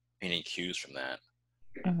any cues from that.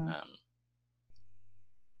 Mm-hmm.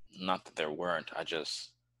 Not that there weren't. I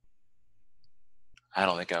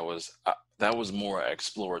don't think I was. That was more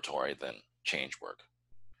exploratory than change work,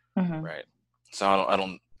 Mm-hmm. right? So I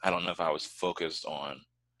don't know if I was focused on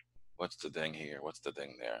what's the thing here, what's the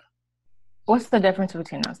thing there. What's the difference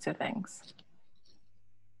between those two things?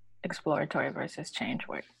 Exploratory versus change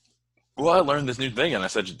work. Well, I learned this new thing, and I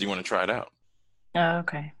said, "Do you want to try it out?" Oh,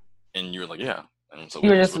 okay. And you were like, "Yeah." And so You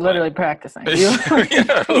we were just just were literally like, practicing. yeah, Like,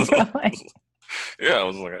 yeah. I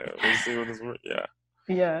was like, "Let's see what this works." Yeah,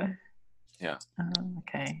 yeah. yeah.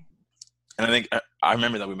 Okay. And I think I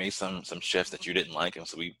remember that we made some shifts that you didn't like, and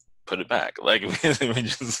so we put it back. Like we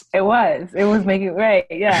just. It was making right.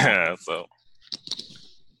 Yeah. Yeah. So.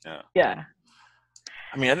 Yeah. Yeah.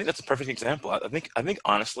 I mean, I think that's a perfect example. I think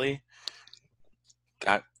honestly,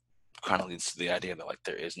 that kind of leads to the idea that like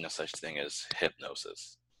there is no such thing as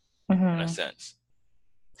hypnosis in a Mm-hmm. sense.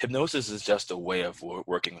 Hypnosis is just a way of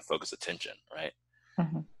working with focused attention, right?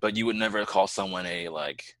 Mm-hmm. But you would never call someone a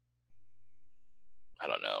like, I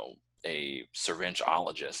don't know, a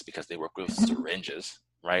syringeologist because they work with syringes,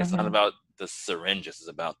 right? Mm-hmm. It's not about the syringes; it's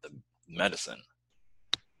about the medicine.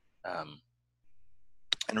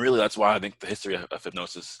 And really, that's why I think the history of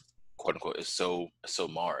hypnosis, quote unquote, is so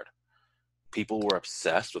marred. People were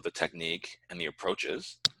obsessed with the technique and the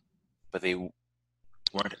approaches, but they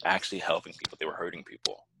weren't actually helping people; they were hurting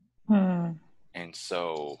people. Hmm. And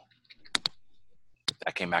so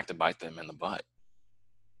that came back to bite them in the butt.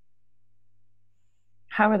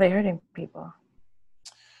 How are they hurting people?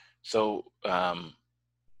 So I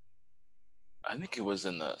think it was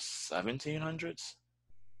in the 1700s.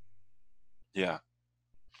 Yeah.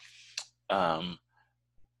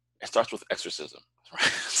 It starts with exorcism, right?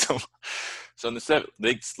 So in the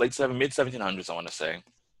mid 1700s, I want to say,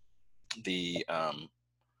 the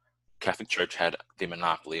Catholic Church had the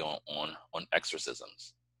monopoly on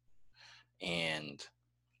exorcisms, and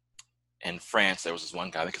in France there was this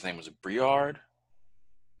one guy, I think his name was Briard,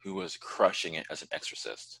 who was crushing it as an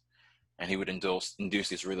exorcist, and he would induce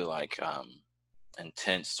these really like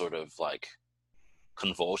intense sort of like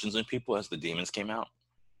convulsions in people as the demons came out.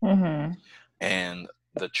 Mm-hmm. And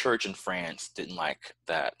the church in France didn't like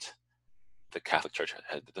that the Catholic Church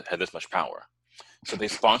had this much power, so they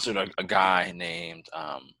sponsored a guy named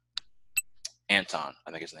Anton,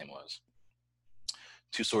 I think his name was,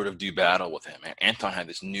 to sort of do battle with him. And Anton had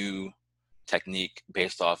this new technique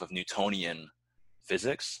based off of Newtonian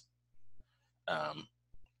physics, because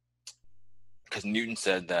Newton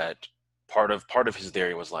said that part of his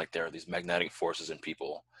theory was like there are these magnetic forces in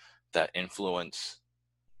people that influence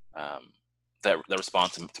that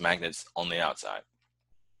respond to magnets on the outside.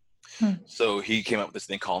 So he came up with this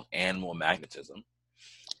thing called animal magnetism,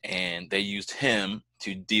 and they used him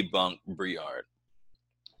to debunk Briard.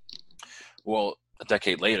 Well, a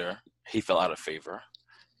decade later, he fell out of favor,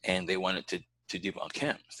 and they wanted to debunk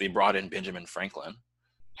him. So they brought in Benjamin Franklin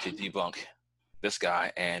to debunk this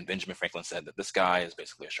guy, and Benjamin Franklin said that this guy is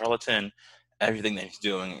basically a charlatan. Everything that he's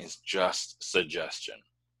doing is just suggestion.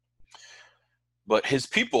 But his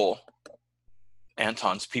people,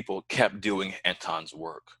 Anton's people, kept doing Anton's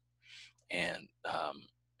work. And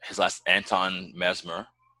his last, Anton Mesmer,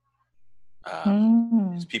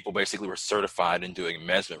 his people basically were certified in doing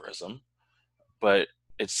mesmerism. But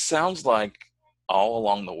it sounds like all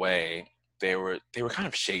along the way, they were kind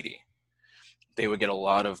of shady. They would get a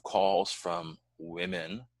lot of calls from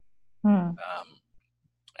women Hmm.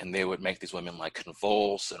 And they would make these women like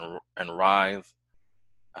convulse and writhe.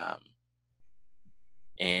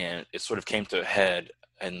 And it sort of came to a head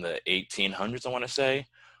in the 1800s, I want to say.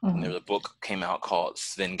 And there was a book came out called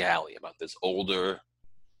Svengali about this older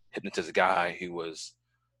hypnotist guy who was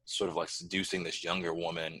sort of like seducing this younger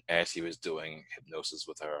woman as he was doing hypnosis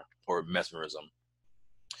with her, or mesmerism.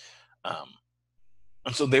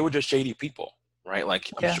 And so they were just shady people, right? Like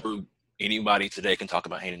I'm sure anybody today can talk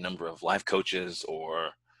about any number of life coaches or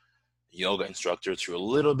yoga instructors who are a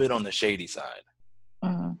little bit on the shady side.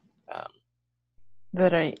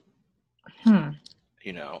 That are,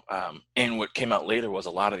 you know, and what came out later was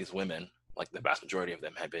a lot of these women, like the vast majority of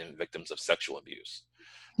them, had been victims of sexual abuse,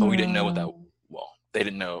 but we didn't know what that. Well, they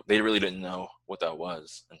didn't know. They really didn't know what that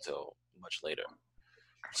was until much later.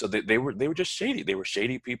 So they were just shady. They were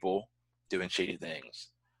shady people doing shady things.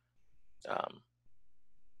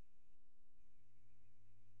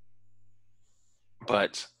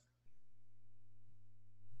 But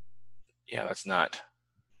yeah, that's not.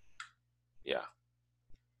 Yeah.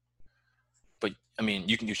 But I mean,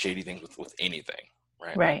 you can do shady things with anything,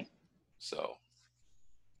 right? Right. So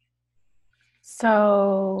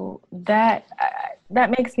that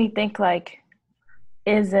makes me think, like,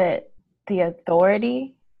 is it the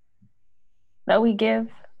authority that we give,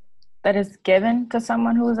 that is given to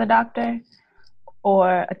someone who is a doctor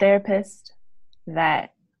or a therapist,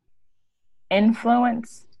 that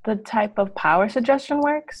influence the type of power suggestion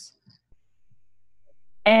works?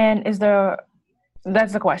 And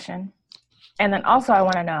that's the question. And then also I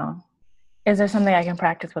want to know, is there something I can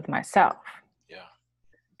practice with myself? Yeah.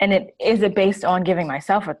 And is it based on giving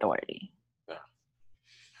myself authority? Yeah.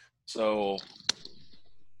 So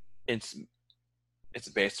it's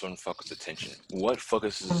based on focused attention. What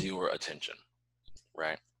focuses your attention,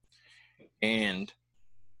 right? And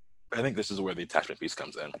I think this is where the attachment piece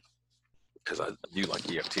comes in, because I do like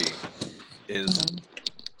EFT, is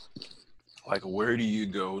like, where do you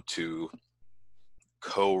go to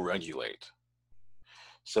co-regulate?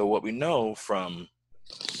 So what we know from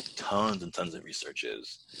tons and tons of research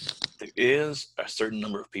is there is a certain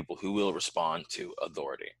number of people who will respond to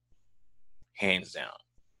authority, hands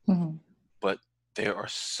down. But there are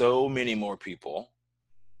so many more people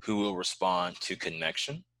who will respond to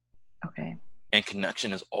connection. Okay. And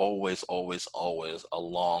connection is always, always, always a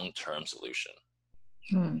long-term solution.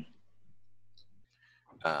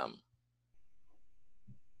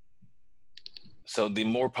 So the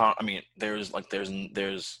more power, I mean, there's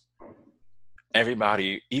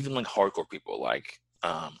everybody, even like hardcore people, like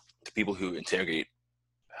the people who interrogate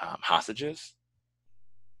hostages,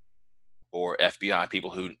 or FBI people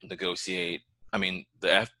who negotiate. I mean,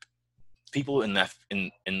 people in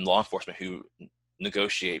law enforcement who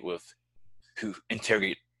negotiate with, who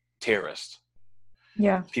interrogate terrorists.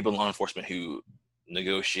 Yeah. People in law enforcement who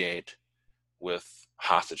negotiate with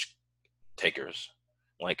hostage takers.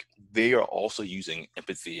 Like, they are also using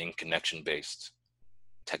empathy and connection-based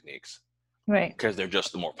techniques. Right. Because they're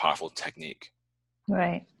just the more powerful technique.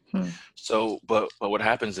 Right. So, but what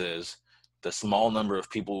happens is, the small number of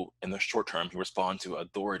people in the short term who respond to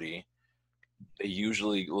authority, they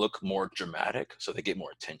usually look more dramatic, so they get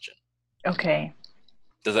more attention. Okay.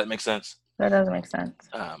 Does that make sense? That does make sense.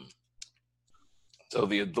 So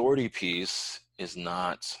the authority piece is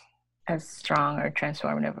not as strong or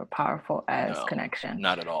transformative or powerful as connection.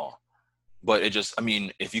 Not at all. But it just, I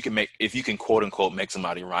mean, if you can quote unquote make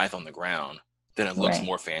somebody writhe on the ground, then it looks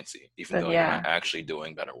more fancy, even though you're not actually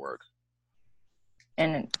doing better work.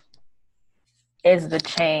 And is the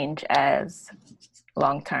change as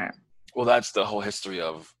long term? Well, that's the whole history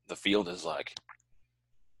of the field, is like,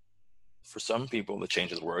 for some people the change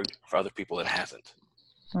has worked, for other people it hasn't.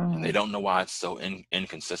 And they don't know why it's so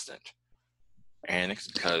inconsistent. And it's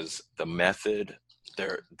because the method,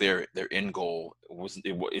 their end goal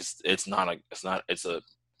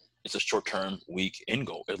it's a short-term weak end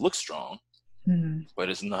goal. It looks strong, but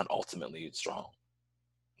it's not ultimately strong.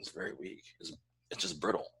 It's very weak. It's just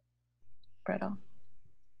brittle.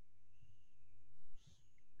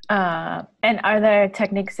 And are there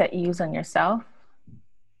techniques that you use on yourself?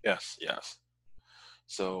 Yes.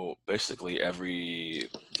 So basically every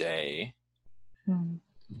day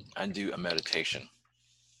I do a meditation,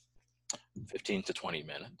 15 to 20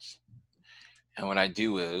 minutes. And what I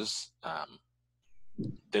do is,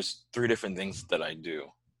 there's 3 different things that I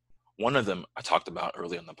do. One of them I talked about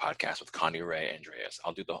earlier in the podcast with Connie Ray Andreas.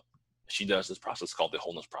 She does this process called the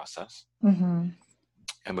wholeness process.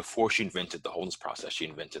 And before she invented the wholeness process, she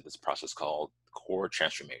invented this process called core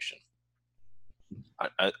transformation.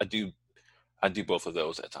 I do both of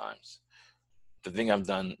those at times. The thing I've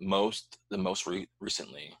done the most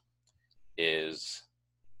recently is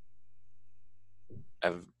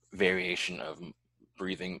a variation of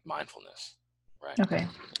breathing mindfulness, right? Okay.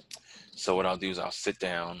 So what I'll do is I'll sit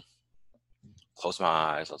down, close my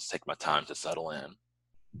eyes, I'll take my time to settle in,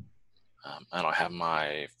 and I'll have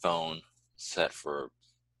my phone set for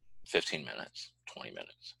 15 minutes, 20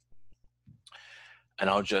 minutes. And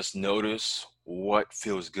I'll just notice what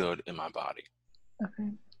feels good in my body. Okay.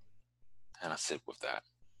 And I sit with that.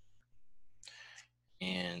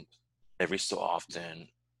 And every so often,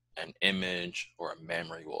 an image or a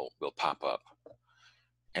memory will pop up.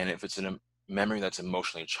 And if it's a memory that's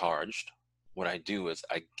emotionally charged, what I do is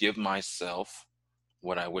I give myself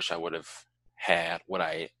what I wish I would have had, what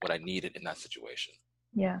I needed in that situation.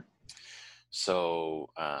 Yeah. So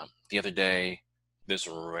the other day, this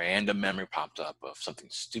random memory popped up of something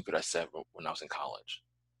stupid I said when I was in college.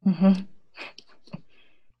 Mm-hmm.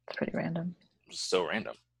 It's pretty random. It was so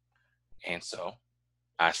random. And so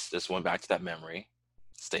I just went back to that memory,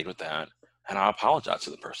 stayed with that, and I apologized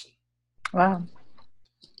to the person. Wow.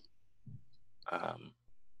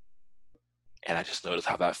 And I just noticed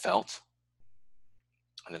how that felt.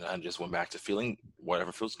 And then I just went back to feeling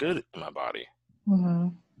whatever feels good in my body. Mm-hmm.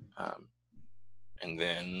 And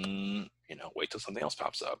then, wait till something else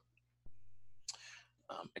pops up.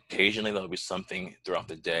 Occasionally there'll be something throughout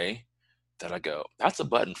the day that I go, that's a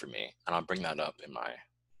button for me. And I'll bring that up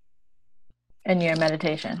in your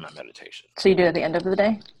meditation. my meditation. So you do it at the end of the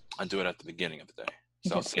day? I do it at the beginning of the day.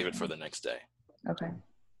 So I'll save it for the next day. Okay.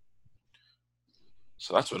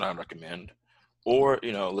 So that's what I recommend. Or,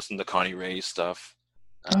 listen to Connie Ray's stuff.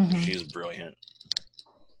 She's brilliant.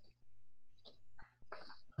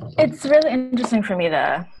 It's really interesting for me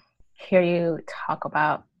to hear you talk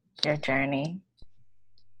about your journey,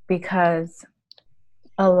 because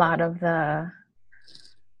a lot of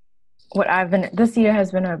this year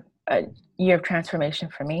has been a year of transformation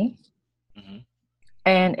for me. Mm-hmm.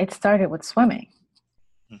 And it started with swimming.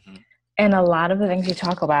 Mm-hmm. And a lot of the things you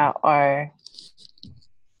talk about are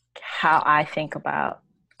how I think about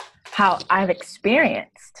how I've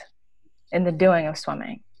experienced in the doing of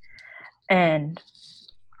swimming. And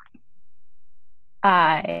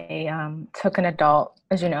I took an adult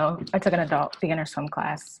beginner swim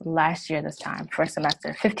class last year this time, first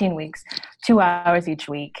semester, 15 weeks, 2 hours each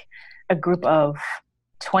week, a group of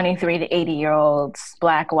 23 to 80-year-olds,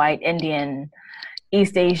 Black, white, Indian,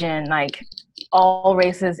 East Asian, like all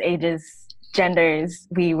races, ages, genders.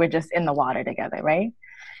 We were just in the water together, right?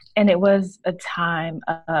 And it was a time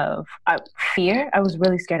of fear. I was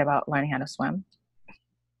really scared about learning how to swim.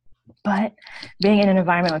 But being in an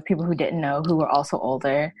environment with people who didn't know, who were also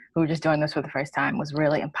older, who were just doing this for the first time, was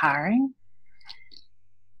really empowering.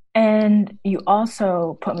 And you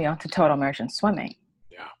also put me onto total immersion swimming.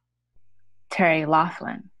 Yeah. Terry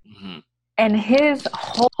Laughlin. Mm-hmm. And his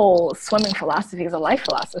whole swimming philosophy is a life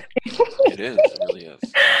philosophy. It is. It really is.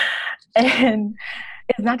 And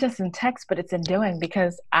it's not just in text, but it's in doing,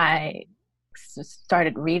 because I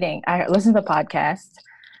started reading. I listened to the podcast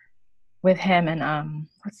with him and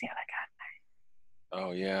what's the other guy?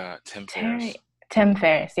 Oh yeah, Tim Ferriss. Tim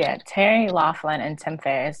Ferriss, yeah. Terry Laughlin and Tim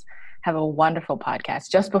Ferriss have a wonderful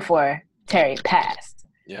podcast just before Terry passed.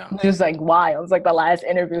 Yeah. It was like wild. It was like the last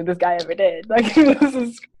interview this guy ever did. Like,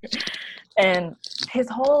 and his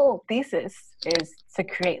whole thesis is to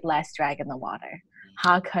create less drag in the water.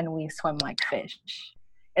 How can we swim like fish?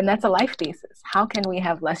 And that's a life thesis. How can we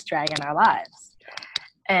have less drag in our lives?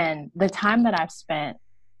 And the time that I've spent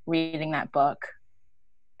reading that book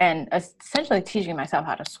and essentially teaching myself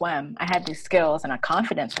how to swim, I had these skills and a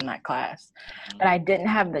confidence from that class, but I didn't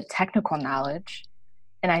have the technical knowledge,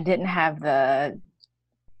 and I didn't have the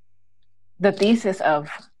thesis of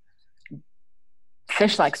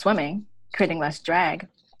fish like swimming, creating less drag.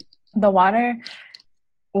 The water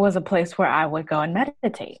was a place where I would go and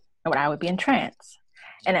meditate, where I would be in trance.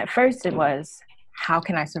 And at first it was, how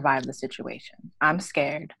can I survive the situation? I'm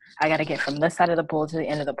scared. I got to get from this side of the pool to the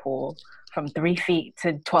end of the pool, from 3 feet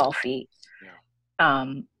to 12 feet. Yeah.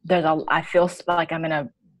 I feel like I'm in a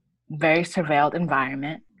very surveilled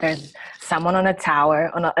environment. There's someone on a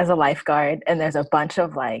tower as a lifeguard, and there's a bunch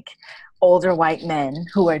of like older white men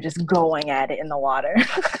who are just going at it in the water,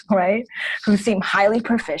 right? Who seem highly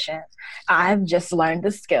proficient. I've just learned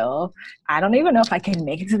the skill. I don't even know if I can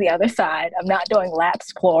make it to the other side. I'm not doing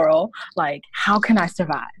laps plural. Like, how can I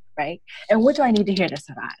survive, right? And what do I need to hear to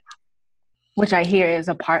survive? Which I hear is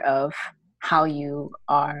a part of how you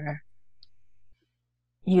are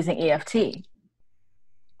using EFT.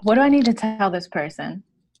 What do I need to tell this person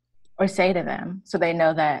or say to them so they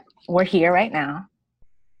know that we're here right now?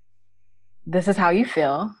 This is how you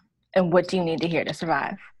feel, and what do you need to hear to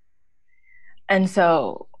survive? And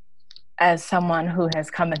so as someone who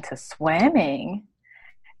has come into swimming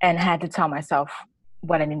and had to tell myself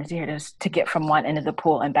what I needed to hear to get from one end of the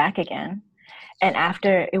pool and back again. And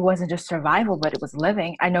after, it wasn't just survival, but it was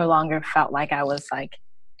living. I no longer felt like I was like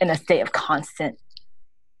in a state of constant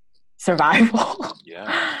survival.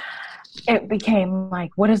 Yeah. It became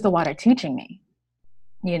like, what is the water teaching me?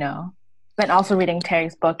 You know, but also reading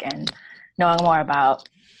Terry's book and knowing more about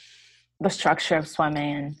the structure of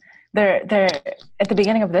swimming. And there at the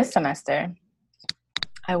beginning of this semester,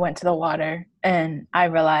 I went to the water and I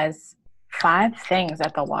realized 5 things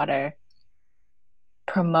that the water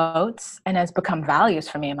promotes and has become values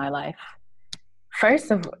for me in my life.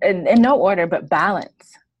 First of, in no order, but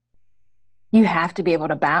balance. You have to be able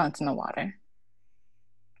to balance in the water.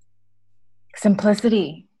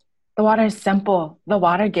 Simplicity. The water is simple. The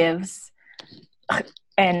water gives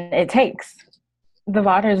and it takes. The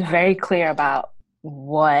water is very clear about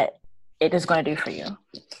what it is going to do for you.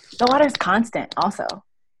 The water is constant also,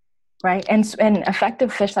 right? And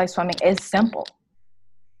effective fish-like swimming is simple.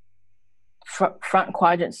 Front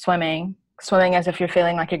quadrant swimming as if you're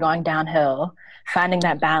feeling like you're going downhill, finding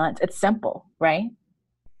that balance. It's simple, right?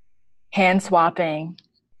 Hand swapping.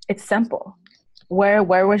 It's simple. Where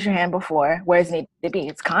was your hand before? Where does it need to be?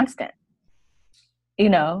 It's constant. You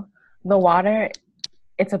know, the water,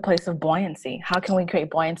 it's a place of buoyancy. How can we create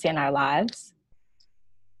buoyancy in our lives?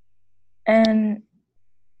 And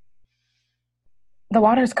the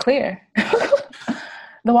water is clear.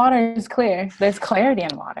 The water is clear. There's clarity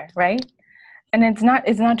in water, right? And it's not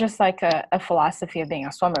just like a philosophy of being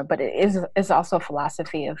a swimmer, but it's also a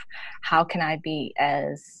philosophy of how can I be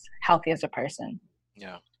as healthy as a person,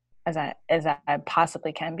 as I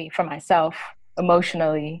possibly can be for myself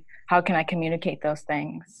emotionally. How can I communicate those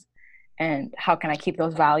things, and how can I keep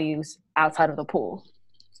those values outside of the pool?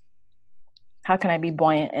 How can I be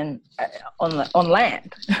buoyant on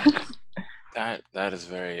land? That is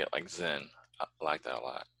very like Zen. I like that a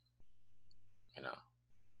lot. You know,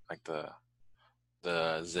 like the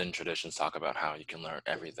Zen traditions talk about how you can learn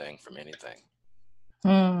everything from anything.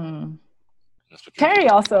 Terry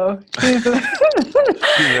also. He's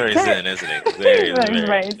very Zen, isn't he? Very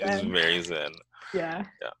Zen. Yeah.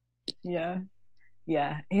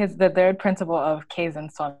 The third principle of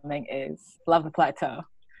Kaizen swimming is love the plateau,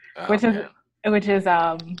 which is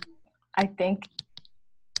I think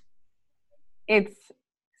it's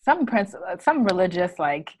some religious,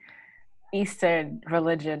 like Eastern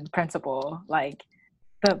religion principle, like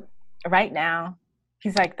right now,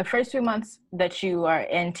 he's like, the first 2 months that you are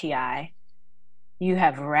in TI, you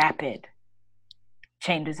have rapid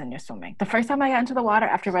changes in your swimming. The first time I got into the water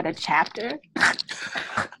after I read a chapter,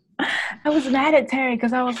 I was mad at Terry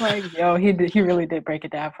because I was like, yo, he really did break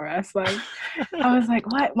it down for us. Like, I was like,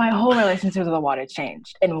 what? My whole relationship with the water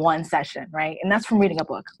changed in one session, right? And that's from reading a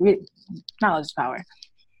book. Knowledge is power.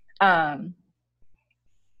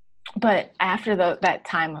 But after that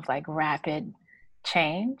time of like rapid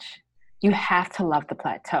change, you have to love the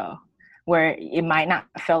plateau, where it might not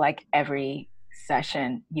feel like every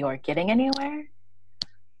session you're getting anywhere,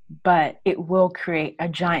 but it will create a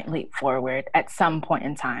giant leap forward at some point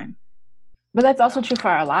in time. But that's also true for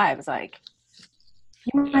our lives. Like,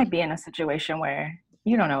 you might be in a situation where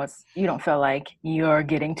you don't feel like you're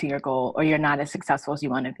getting to your goal, or you're not as successful as you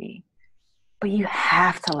want to be. But you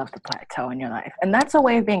have to love the plateau in your life. And that's a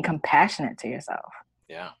way of being compassionate to yourself.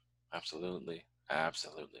 Yeah, absolutely.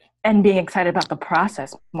 And being excited about the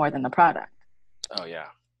process more than the product. Oh, yeah.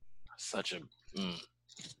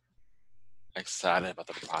 Excited about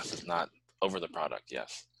the process, not over the product.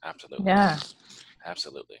 Yes, absolutely. Yeah.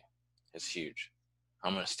 Absolutely. It's huge.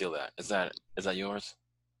 I'm going to steal that. Is that yours?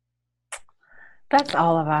 That's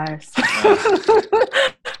all of ours.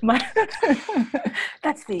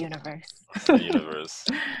 That's the universe. That's the universe.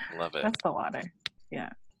 Love it. That's the water. Yeah.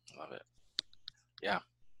 Love it. Yeah.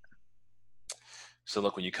 So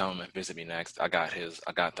look, when you come and visit me next, I got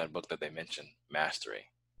that book that they mentioned, Mastery.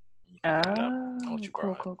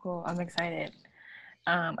 Cool. I'm excited.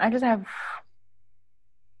 I just have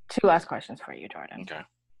 2 last questions for you, Jordan. Okay.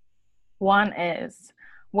 One is,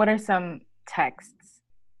 what are some texts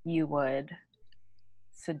you would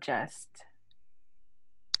suggest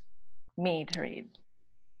me to read?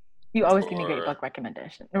 You always give me great book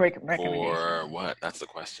recommendation. For what? That's the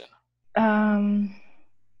question.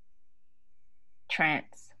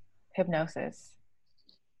 Trance, hypnosis.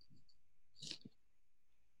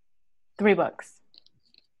 3 books.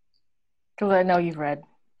 Because I know you've read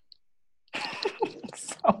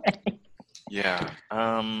so many. Yeah.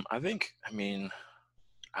 I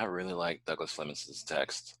really like Douglas Fleming's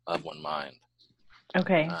text, Of One Mind.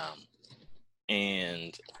 Okay.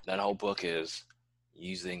 And that whole book is,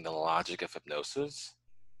 using the logic of hypnosis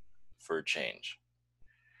for change.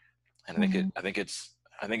 And Mm-hmm.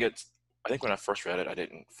 I think when I first read it, I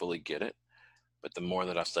didn't fully get it. But the more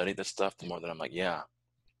that I've studied this stuff, the more that I'm like, yeah,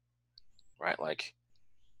 right. Like,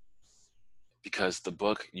 because the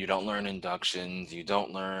book, you don't learn inductions, you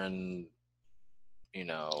don't learn, you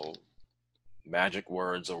know, magic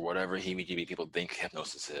words or whatever heebie-jeebie people think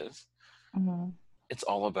hypnosis is. Mm-hmm. It's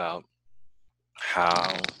all about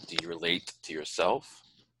how do you relate to yourself?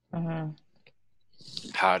 Mm-hmm.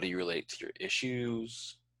 How do you relate to your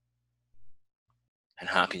issues? And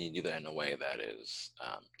how can you do that in a way that is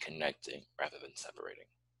connecting rather than separating?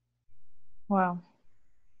 Wow.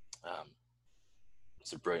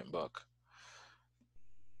 It's a brilliant book.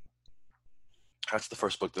 That's the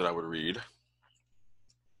first book that I would read.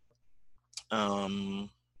 That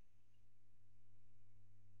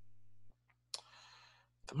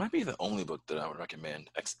might be the only book that I would recommend,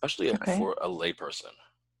 especially for a layperson.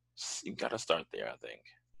 You got to start there, I think.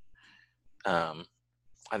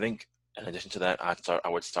 I think in addition to that, I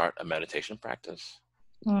would start a meditation practice.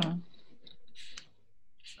 If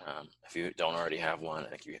you don't already have one,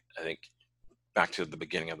 I think back to the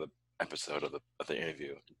beginning of the episode of the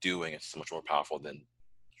interview, doing is so much more powerful than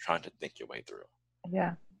trying to think your way through.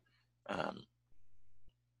 Yeah.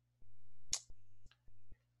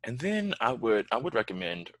 And then I would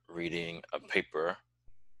recommend reading a paper.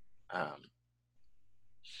 I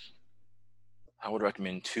would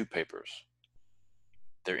recommend 2 papers.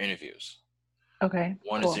 They're interviews. Okay.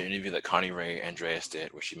 One is an interview that Connie Ray Andreas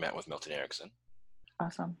did, where she met with Milton Erickson.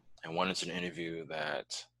 Awesome. And one is an interview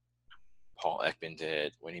that Paul Ekman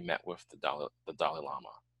did when he met with the Dalai Lama.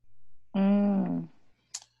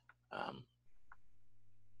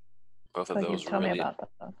 Both of those tell me about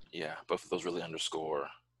that. Yeah, both of those really underscore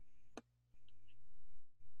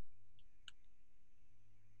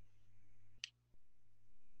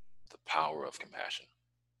the power of compassion.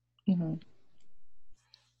 Mm-hmm.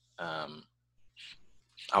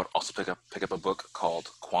 I would also pick up a book called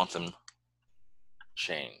Quantum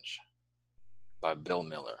Change by Bill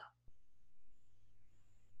Miller.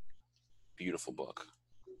 Beautiful book.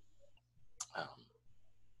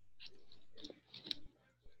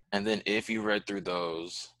 And then if you read through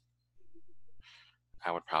those,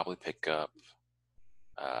 I would probably pick up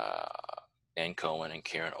Dan Cohen and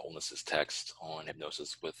Karen Olness's text on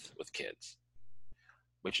hypnosis with kids.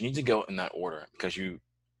 But you need to go in that order, because you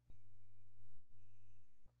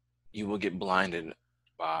will get blinded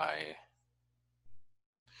by.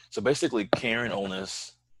 So basically, Karen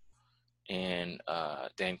Olness and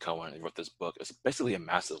Dan Cohen wrote this book. It's basically a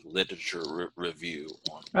massive literature review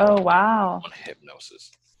on. Oh wow! On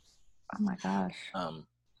hypnosis. Oh my gosh.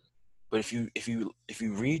 But if you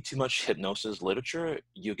read too much hypnosis literature,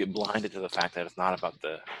 you'll get blinded to the fact that it's not about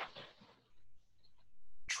the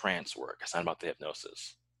trance work. It's not about the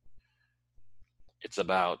hypnosis. It's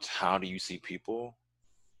about how do you see people,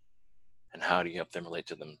 and how do you help them relate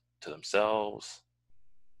to themselves,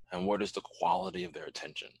 and what is the quality of their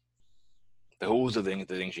attention. Those are the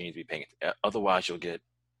things you need to be paying attention. Otherwise, you'll get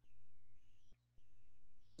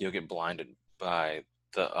blinded by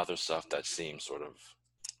the other stuff that seems sort of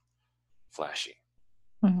flashy.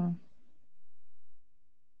 Mm-hmm.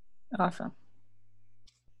 Awesome.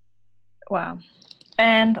 Wow.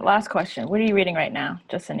 And last question. What are you reading right now,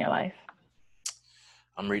 just in your life?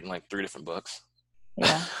 I'm reading like 3 different books.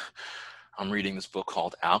 Yeah. I'm reading this book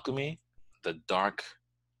called Alchemy, The Dark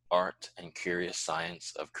Art and Curious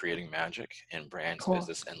Science of Creating Magic in Brands,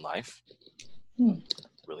 Business, and Life.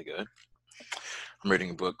 Really good. I'm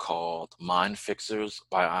reading a book called Mind Fixers,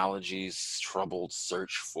 Psychiatry's Troubled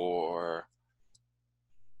Search for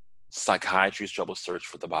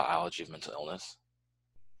the Biology of Mental Illness.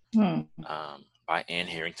 By Anne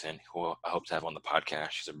Harrington, who I hope to have on the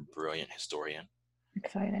podcast. She's a brilliant historian.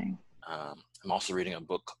 Exciting. I'm also reading a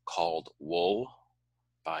book called Wool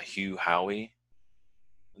by Hugh Howey,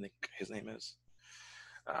 I think his name is.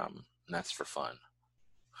 And that's for fun.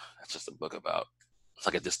 That's just a book it's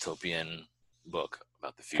like a dystopian book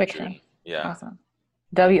about the future. Fiction. Yeah. Awesome.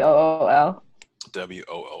 WOOL.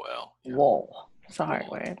 WOOL. Yeah. Wool. It's a hard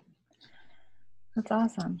word. That's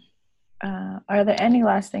awesome. Are there any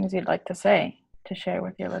last things you'd like to say, to share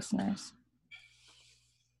with your listeners?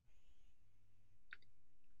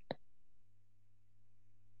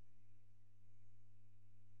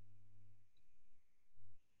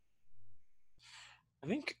 I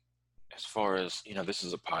think as far as, this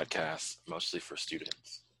is a podcast mostly for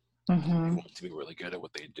students who want to be really good at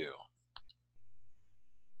what they do.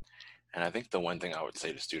 And I think the one thing I would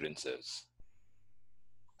say to students is,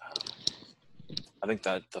 I think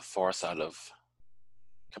that the far side of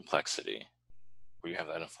complexity where you have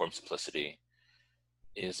that informed simplicity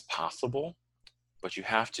is possible, but you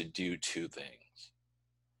have to do two things.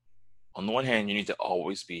 On the one hand, you need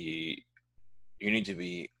to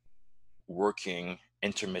be working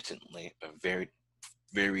intermittently, but very,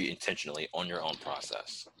 very intentionally on your own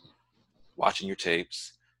process, watching your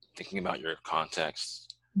tapes, thinking about your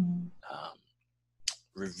context,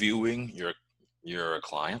 reviewing your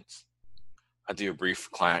clients. I do a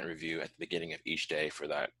brief client review at the beginning of each day for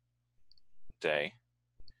that day.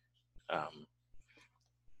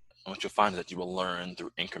 What you'll find is that you will learn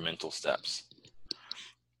through incremental steps.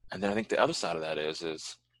 And then I think the other side of that is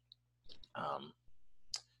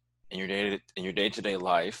in your day-to-day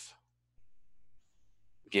life,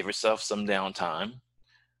 give yourself some downtime,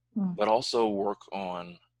 but also work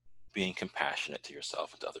on being compassionate to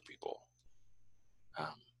yourself and to other people.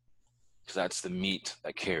 Because that's the meat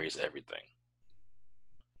that carries everything.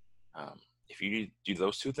 If you do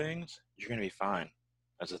those two things, you're going to be fine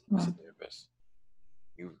as a therapist.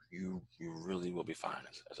 You really will be fine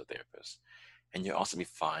as a therapist, and you'll also be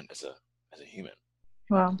fine as a human.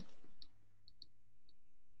 Wow,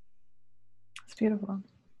 it's beautiful.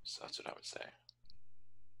 So that's what I would say.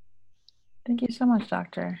 Thank you so much,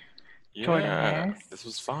 Dr. Jordan Harris. This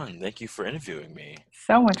was fun. Thank you for interviewing me.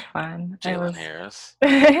 So much fun. Jalen Harris.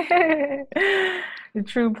 A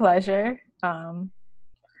true pleasure.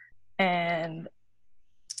 And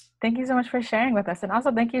thank you so much for sharing with us. And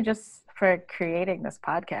also thank you just for creating this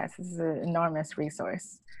podcast. This is an enormous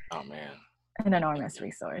resource. Oh, man. An enormous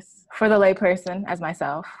resource for the layperson as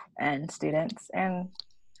myself and students and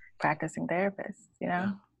practicing therapists,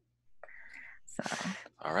 Yeah. So.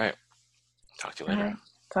 All right. Talk to you later.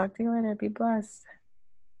 Talk to you later. Be blessed.